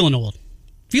 Feeling old.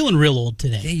 Feeling real old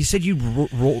today. Yeah, you said you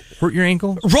hurt your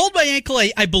ankle? Rolled my ankle,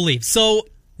 I believe. So...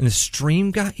 And the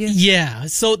stream got you? Yeah.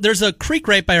 So there's a creek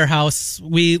right by our house.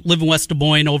 We live in West Des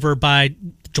Moines over by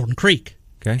Jordan Creek.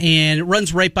 Okay. And it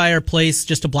runs right by our place,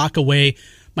 just a block away.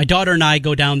 My daughter and I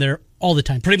go down there all the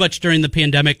time, pretty much during the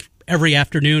pandemic, every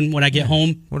afternoon when I get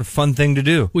home. What a fun thing to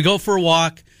do. We go for a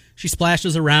walk. She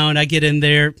splashes around. I get in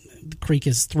there. The creek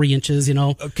is 3 inches, you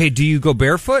know. Okay, do you go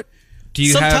barefoot?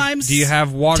 Sometimes. Do you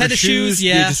have water tennis shoes?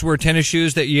 Yeah. Do you just wear tennis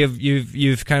shoes that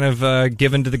you've kind of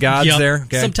given to the gods there?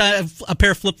 Okay. Sometimes a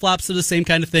pair of flip-flops are the same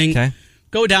kind of thing. Okay.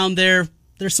 Go down there.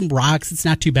 There's some rocks. It's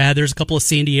not too bad. There's a couple of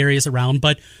sandy areas around.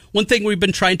 But one thing we've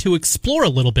been trying to explore a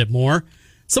little bit more,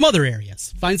 some other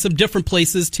areas. Find some different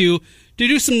places to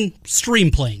do some stream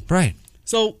playing. Right.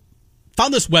 So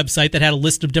found this website that had a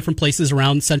list of different places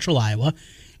around central Iowa.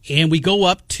 And we go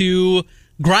up to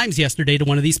Grimes yesterday to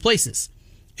one of these places.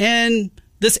 And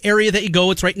this area that you go,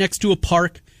 it's right next to a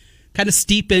park, kind of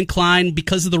steep incline.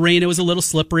 Because of the rain, it was a little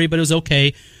slippery, but it was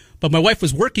okay. But my wife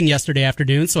was working yesterday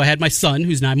afternoon, so I had my son,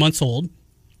 who's 9 months old,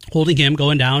 holding him,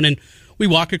 going down, and we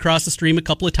walk across the stream a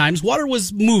couple of times. Water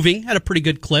was moving at a pretty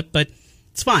good clip, but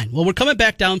it's fine. Well, we're coming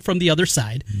back down from the other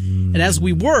side, and as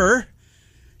we were,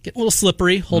 getting a little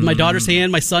slippery, holding my daughter's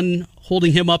hand, my son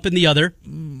holding him up in the other,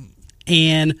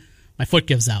 and my foot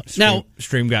gives out.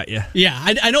 Stream got you. Yeah,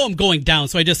 I know I'm going down,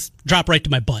 so I just drop right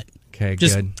to my butt. Okay,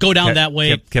 just good. Go down that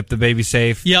way. Kept the baby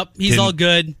safe. Yep, he's all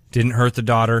good. Didn't hurt the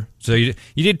daughter. So you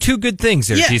did 2 good things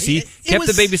there, TC. Kept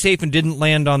the baby safe and didn't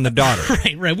land on the daughter.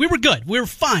 Right. We were good. We were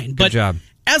fine. Good job.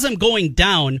 As I'm going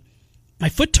down, my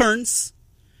foot turns,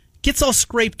 Gets all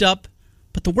scraped up,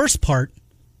 but the worst part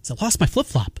is I lost my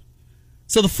flip-flop.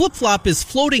 So the flip-flop is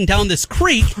floating down this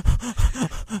creek,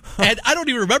 and I don't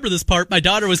even remember this part. My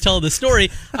daughter was telling the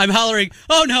story. I'm hollering,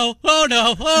 "Oh no, oh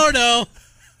no, oh no."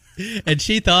 And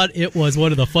she thought it was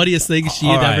one of the funniest things she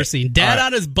had ever seen. Dad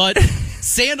on his butt,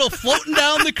 sandal floating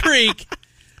down the creek,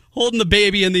 holding the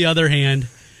baby in the other hand.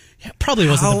 Yeah, probably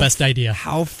wasn't the best idea.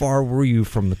 How far were you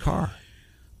from the car?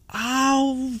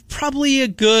 Oh, probably a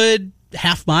good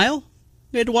half mile.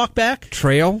 We had to walk back.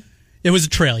 Trail? It was a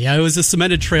trail, yeah. It was a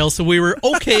cemented trail, so we were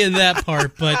okay in that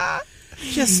part, but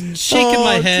just shaking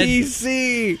my head.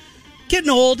 TC. Getting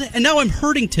old, and now I'm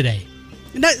hurting today.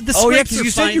 And the because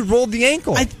you said you rolled the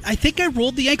ankle. I think I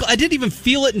rolled the ankle. I didn't even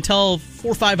feel it until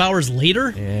 4 or 5 hours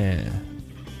later. Yeah.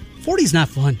 40's not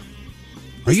fun.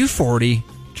 Are you 40?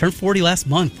 Turned 40 last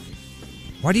month.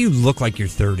 Why do you look like you're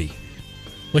 30?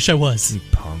 Wish I was. You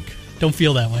punk. Don't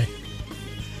feel that way.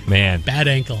 Man. Bad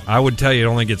ankle. I would tell you it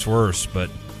only gets worse, but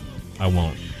I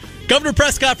won't. Governor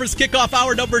Press Conference kickoff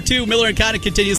hour number 2. Miller and Condon continues.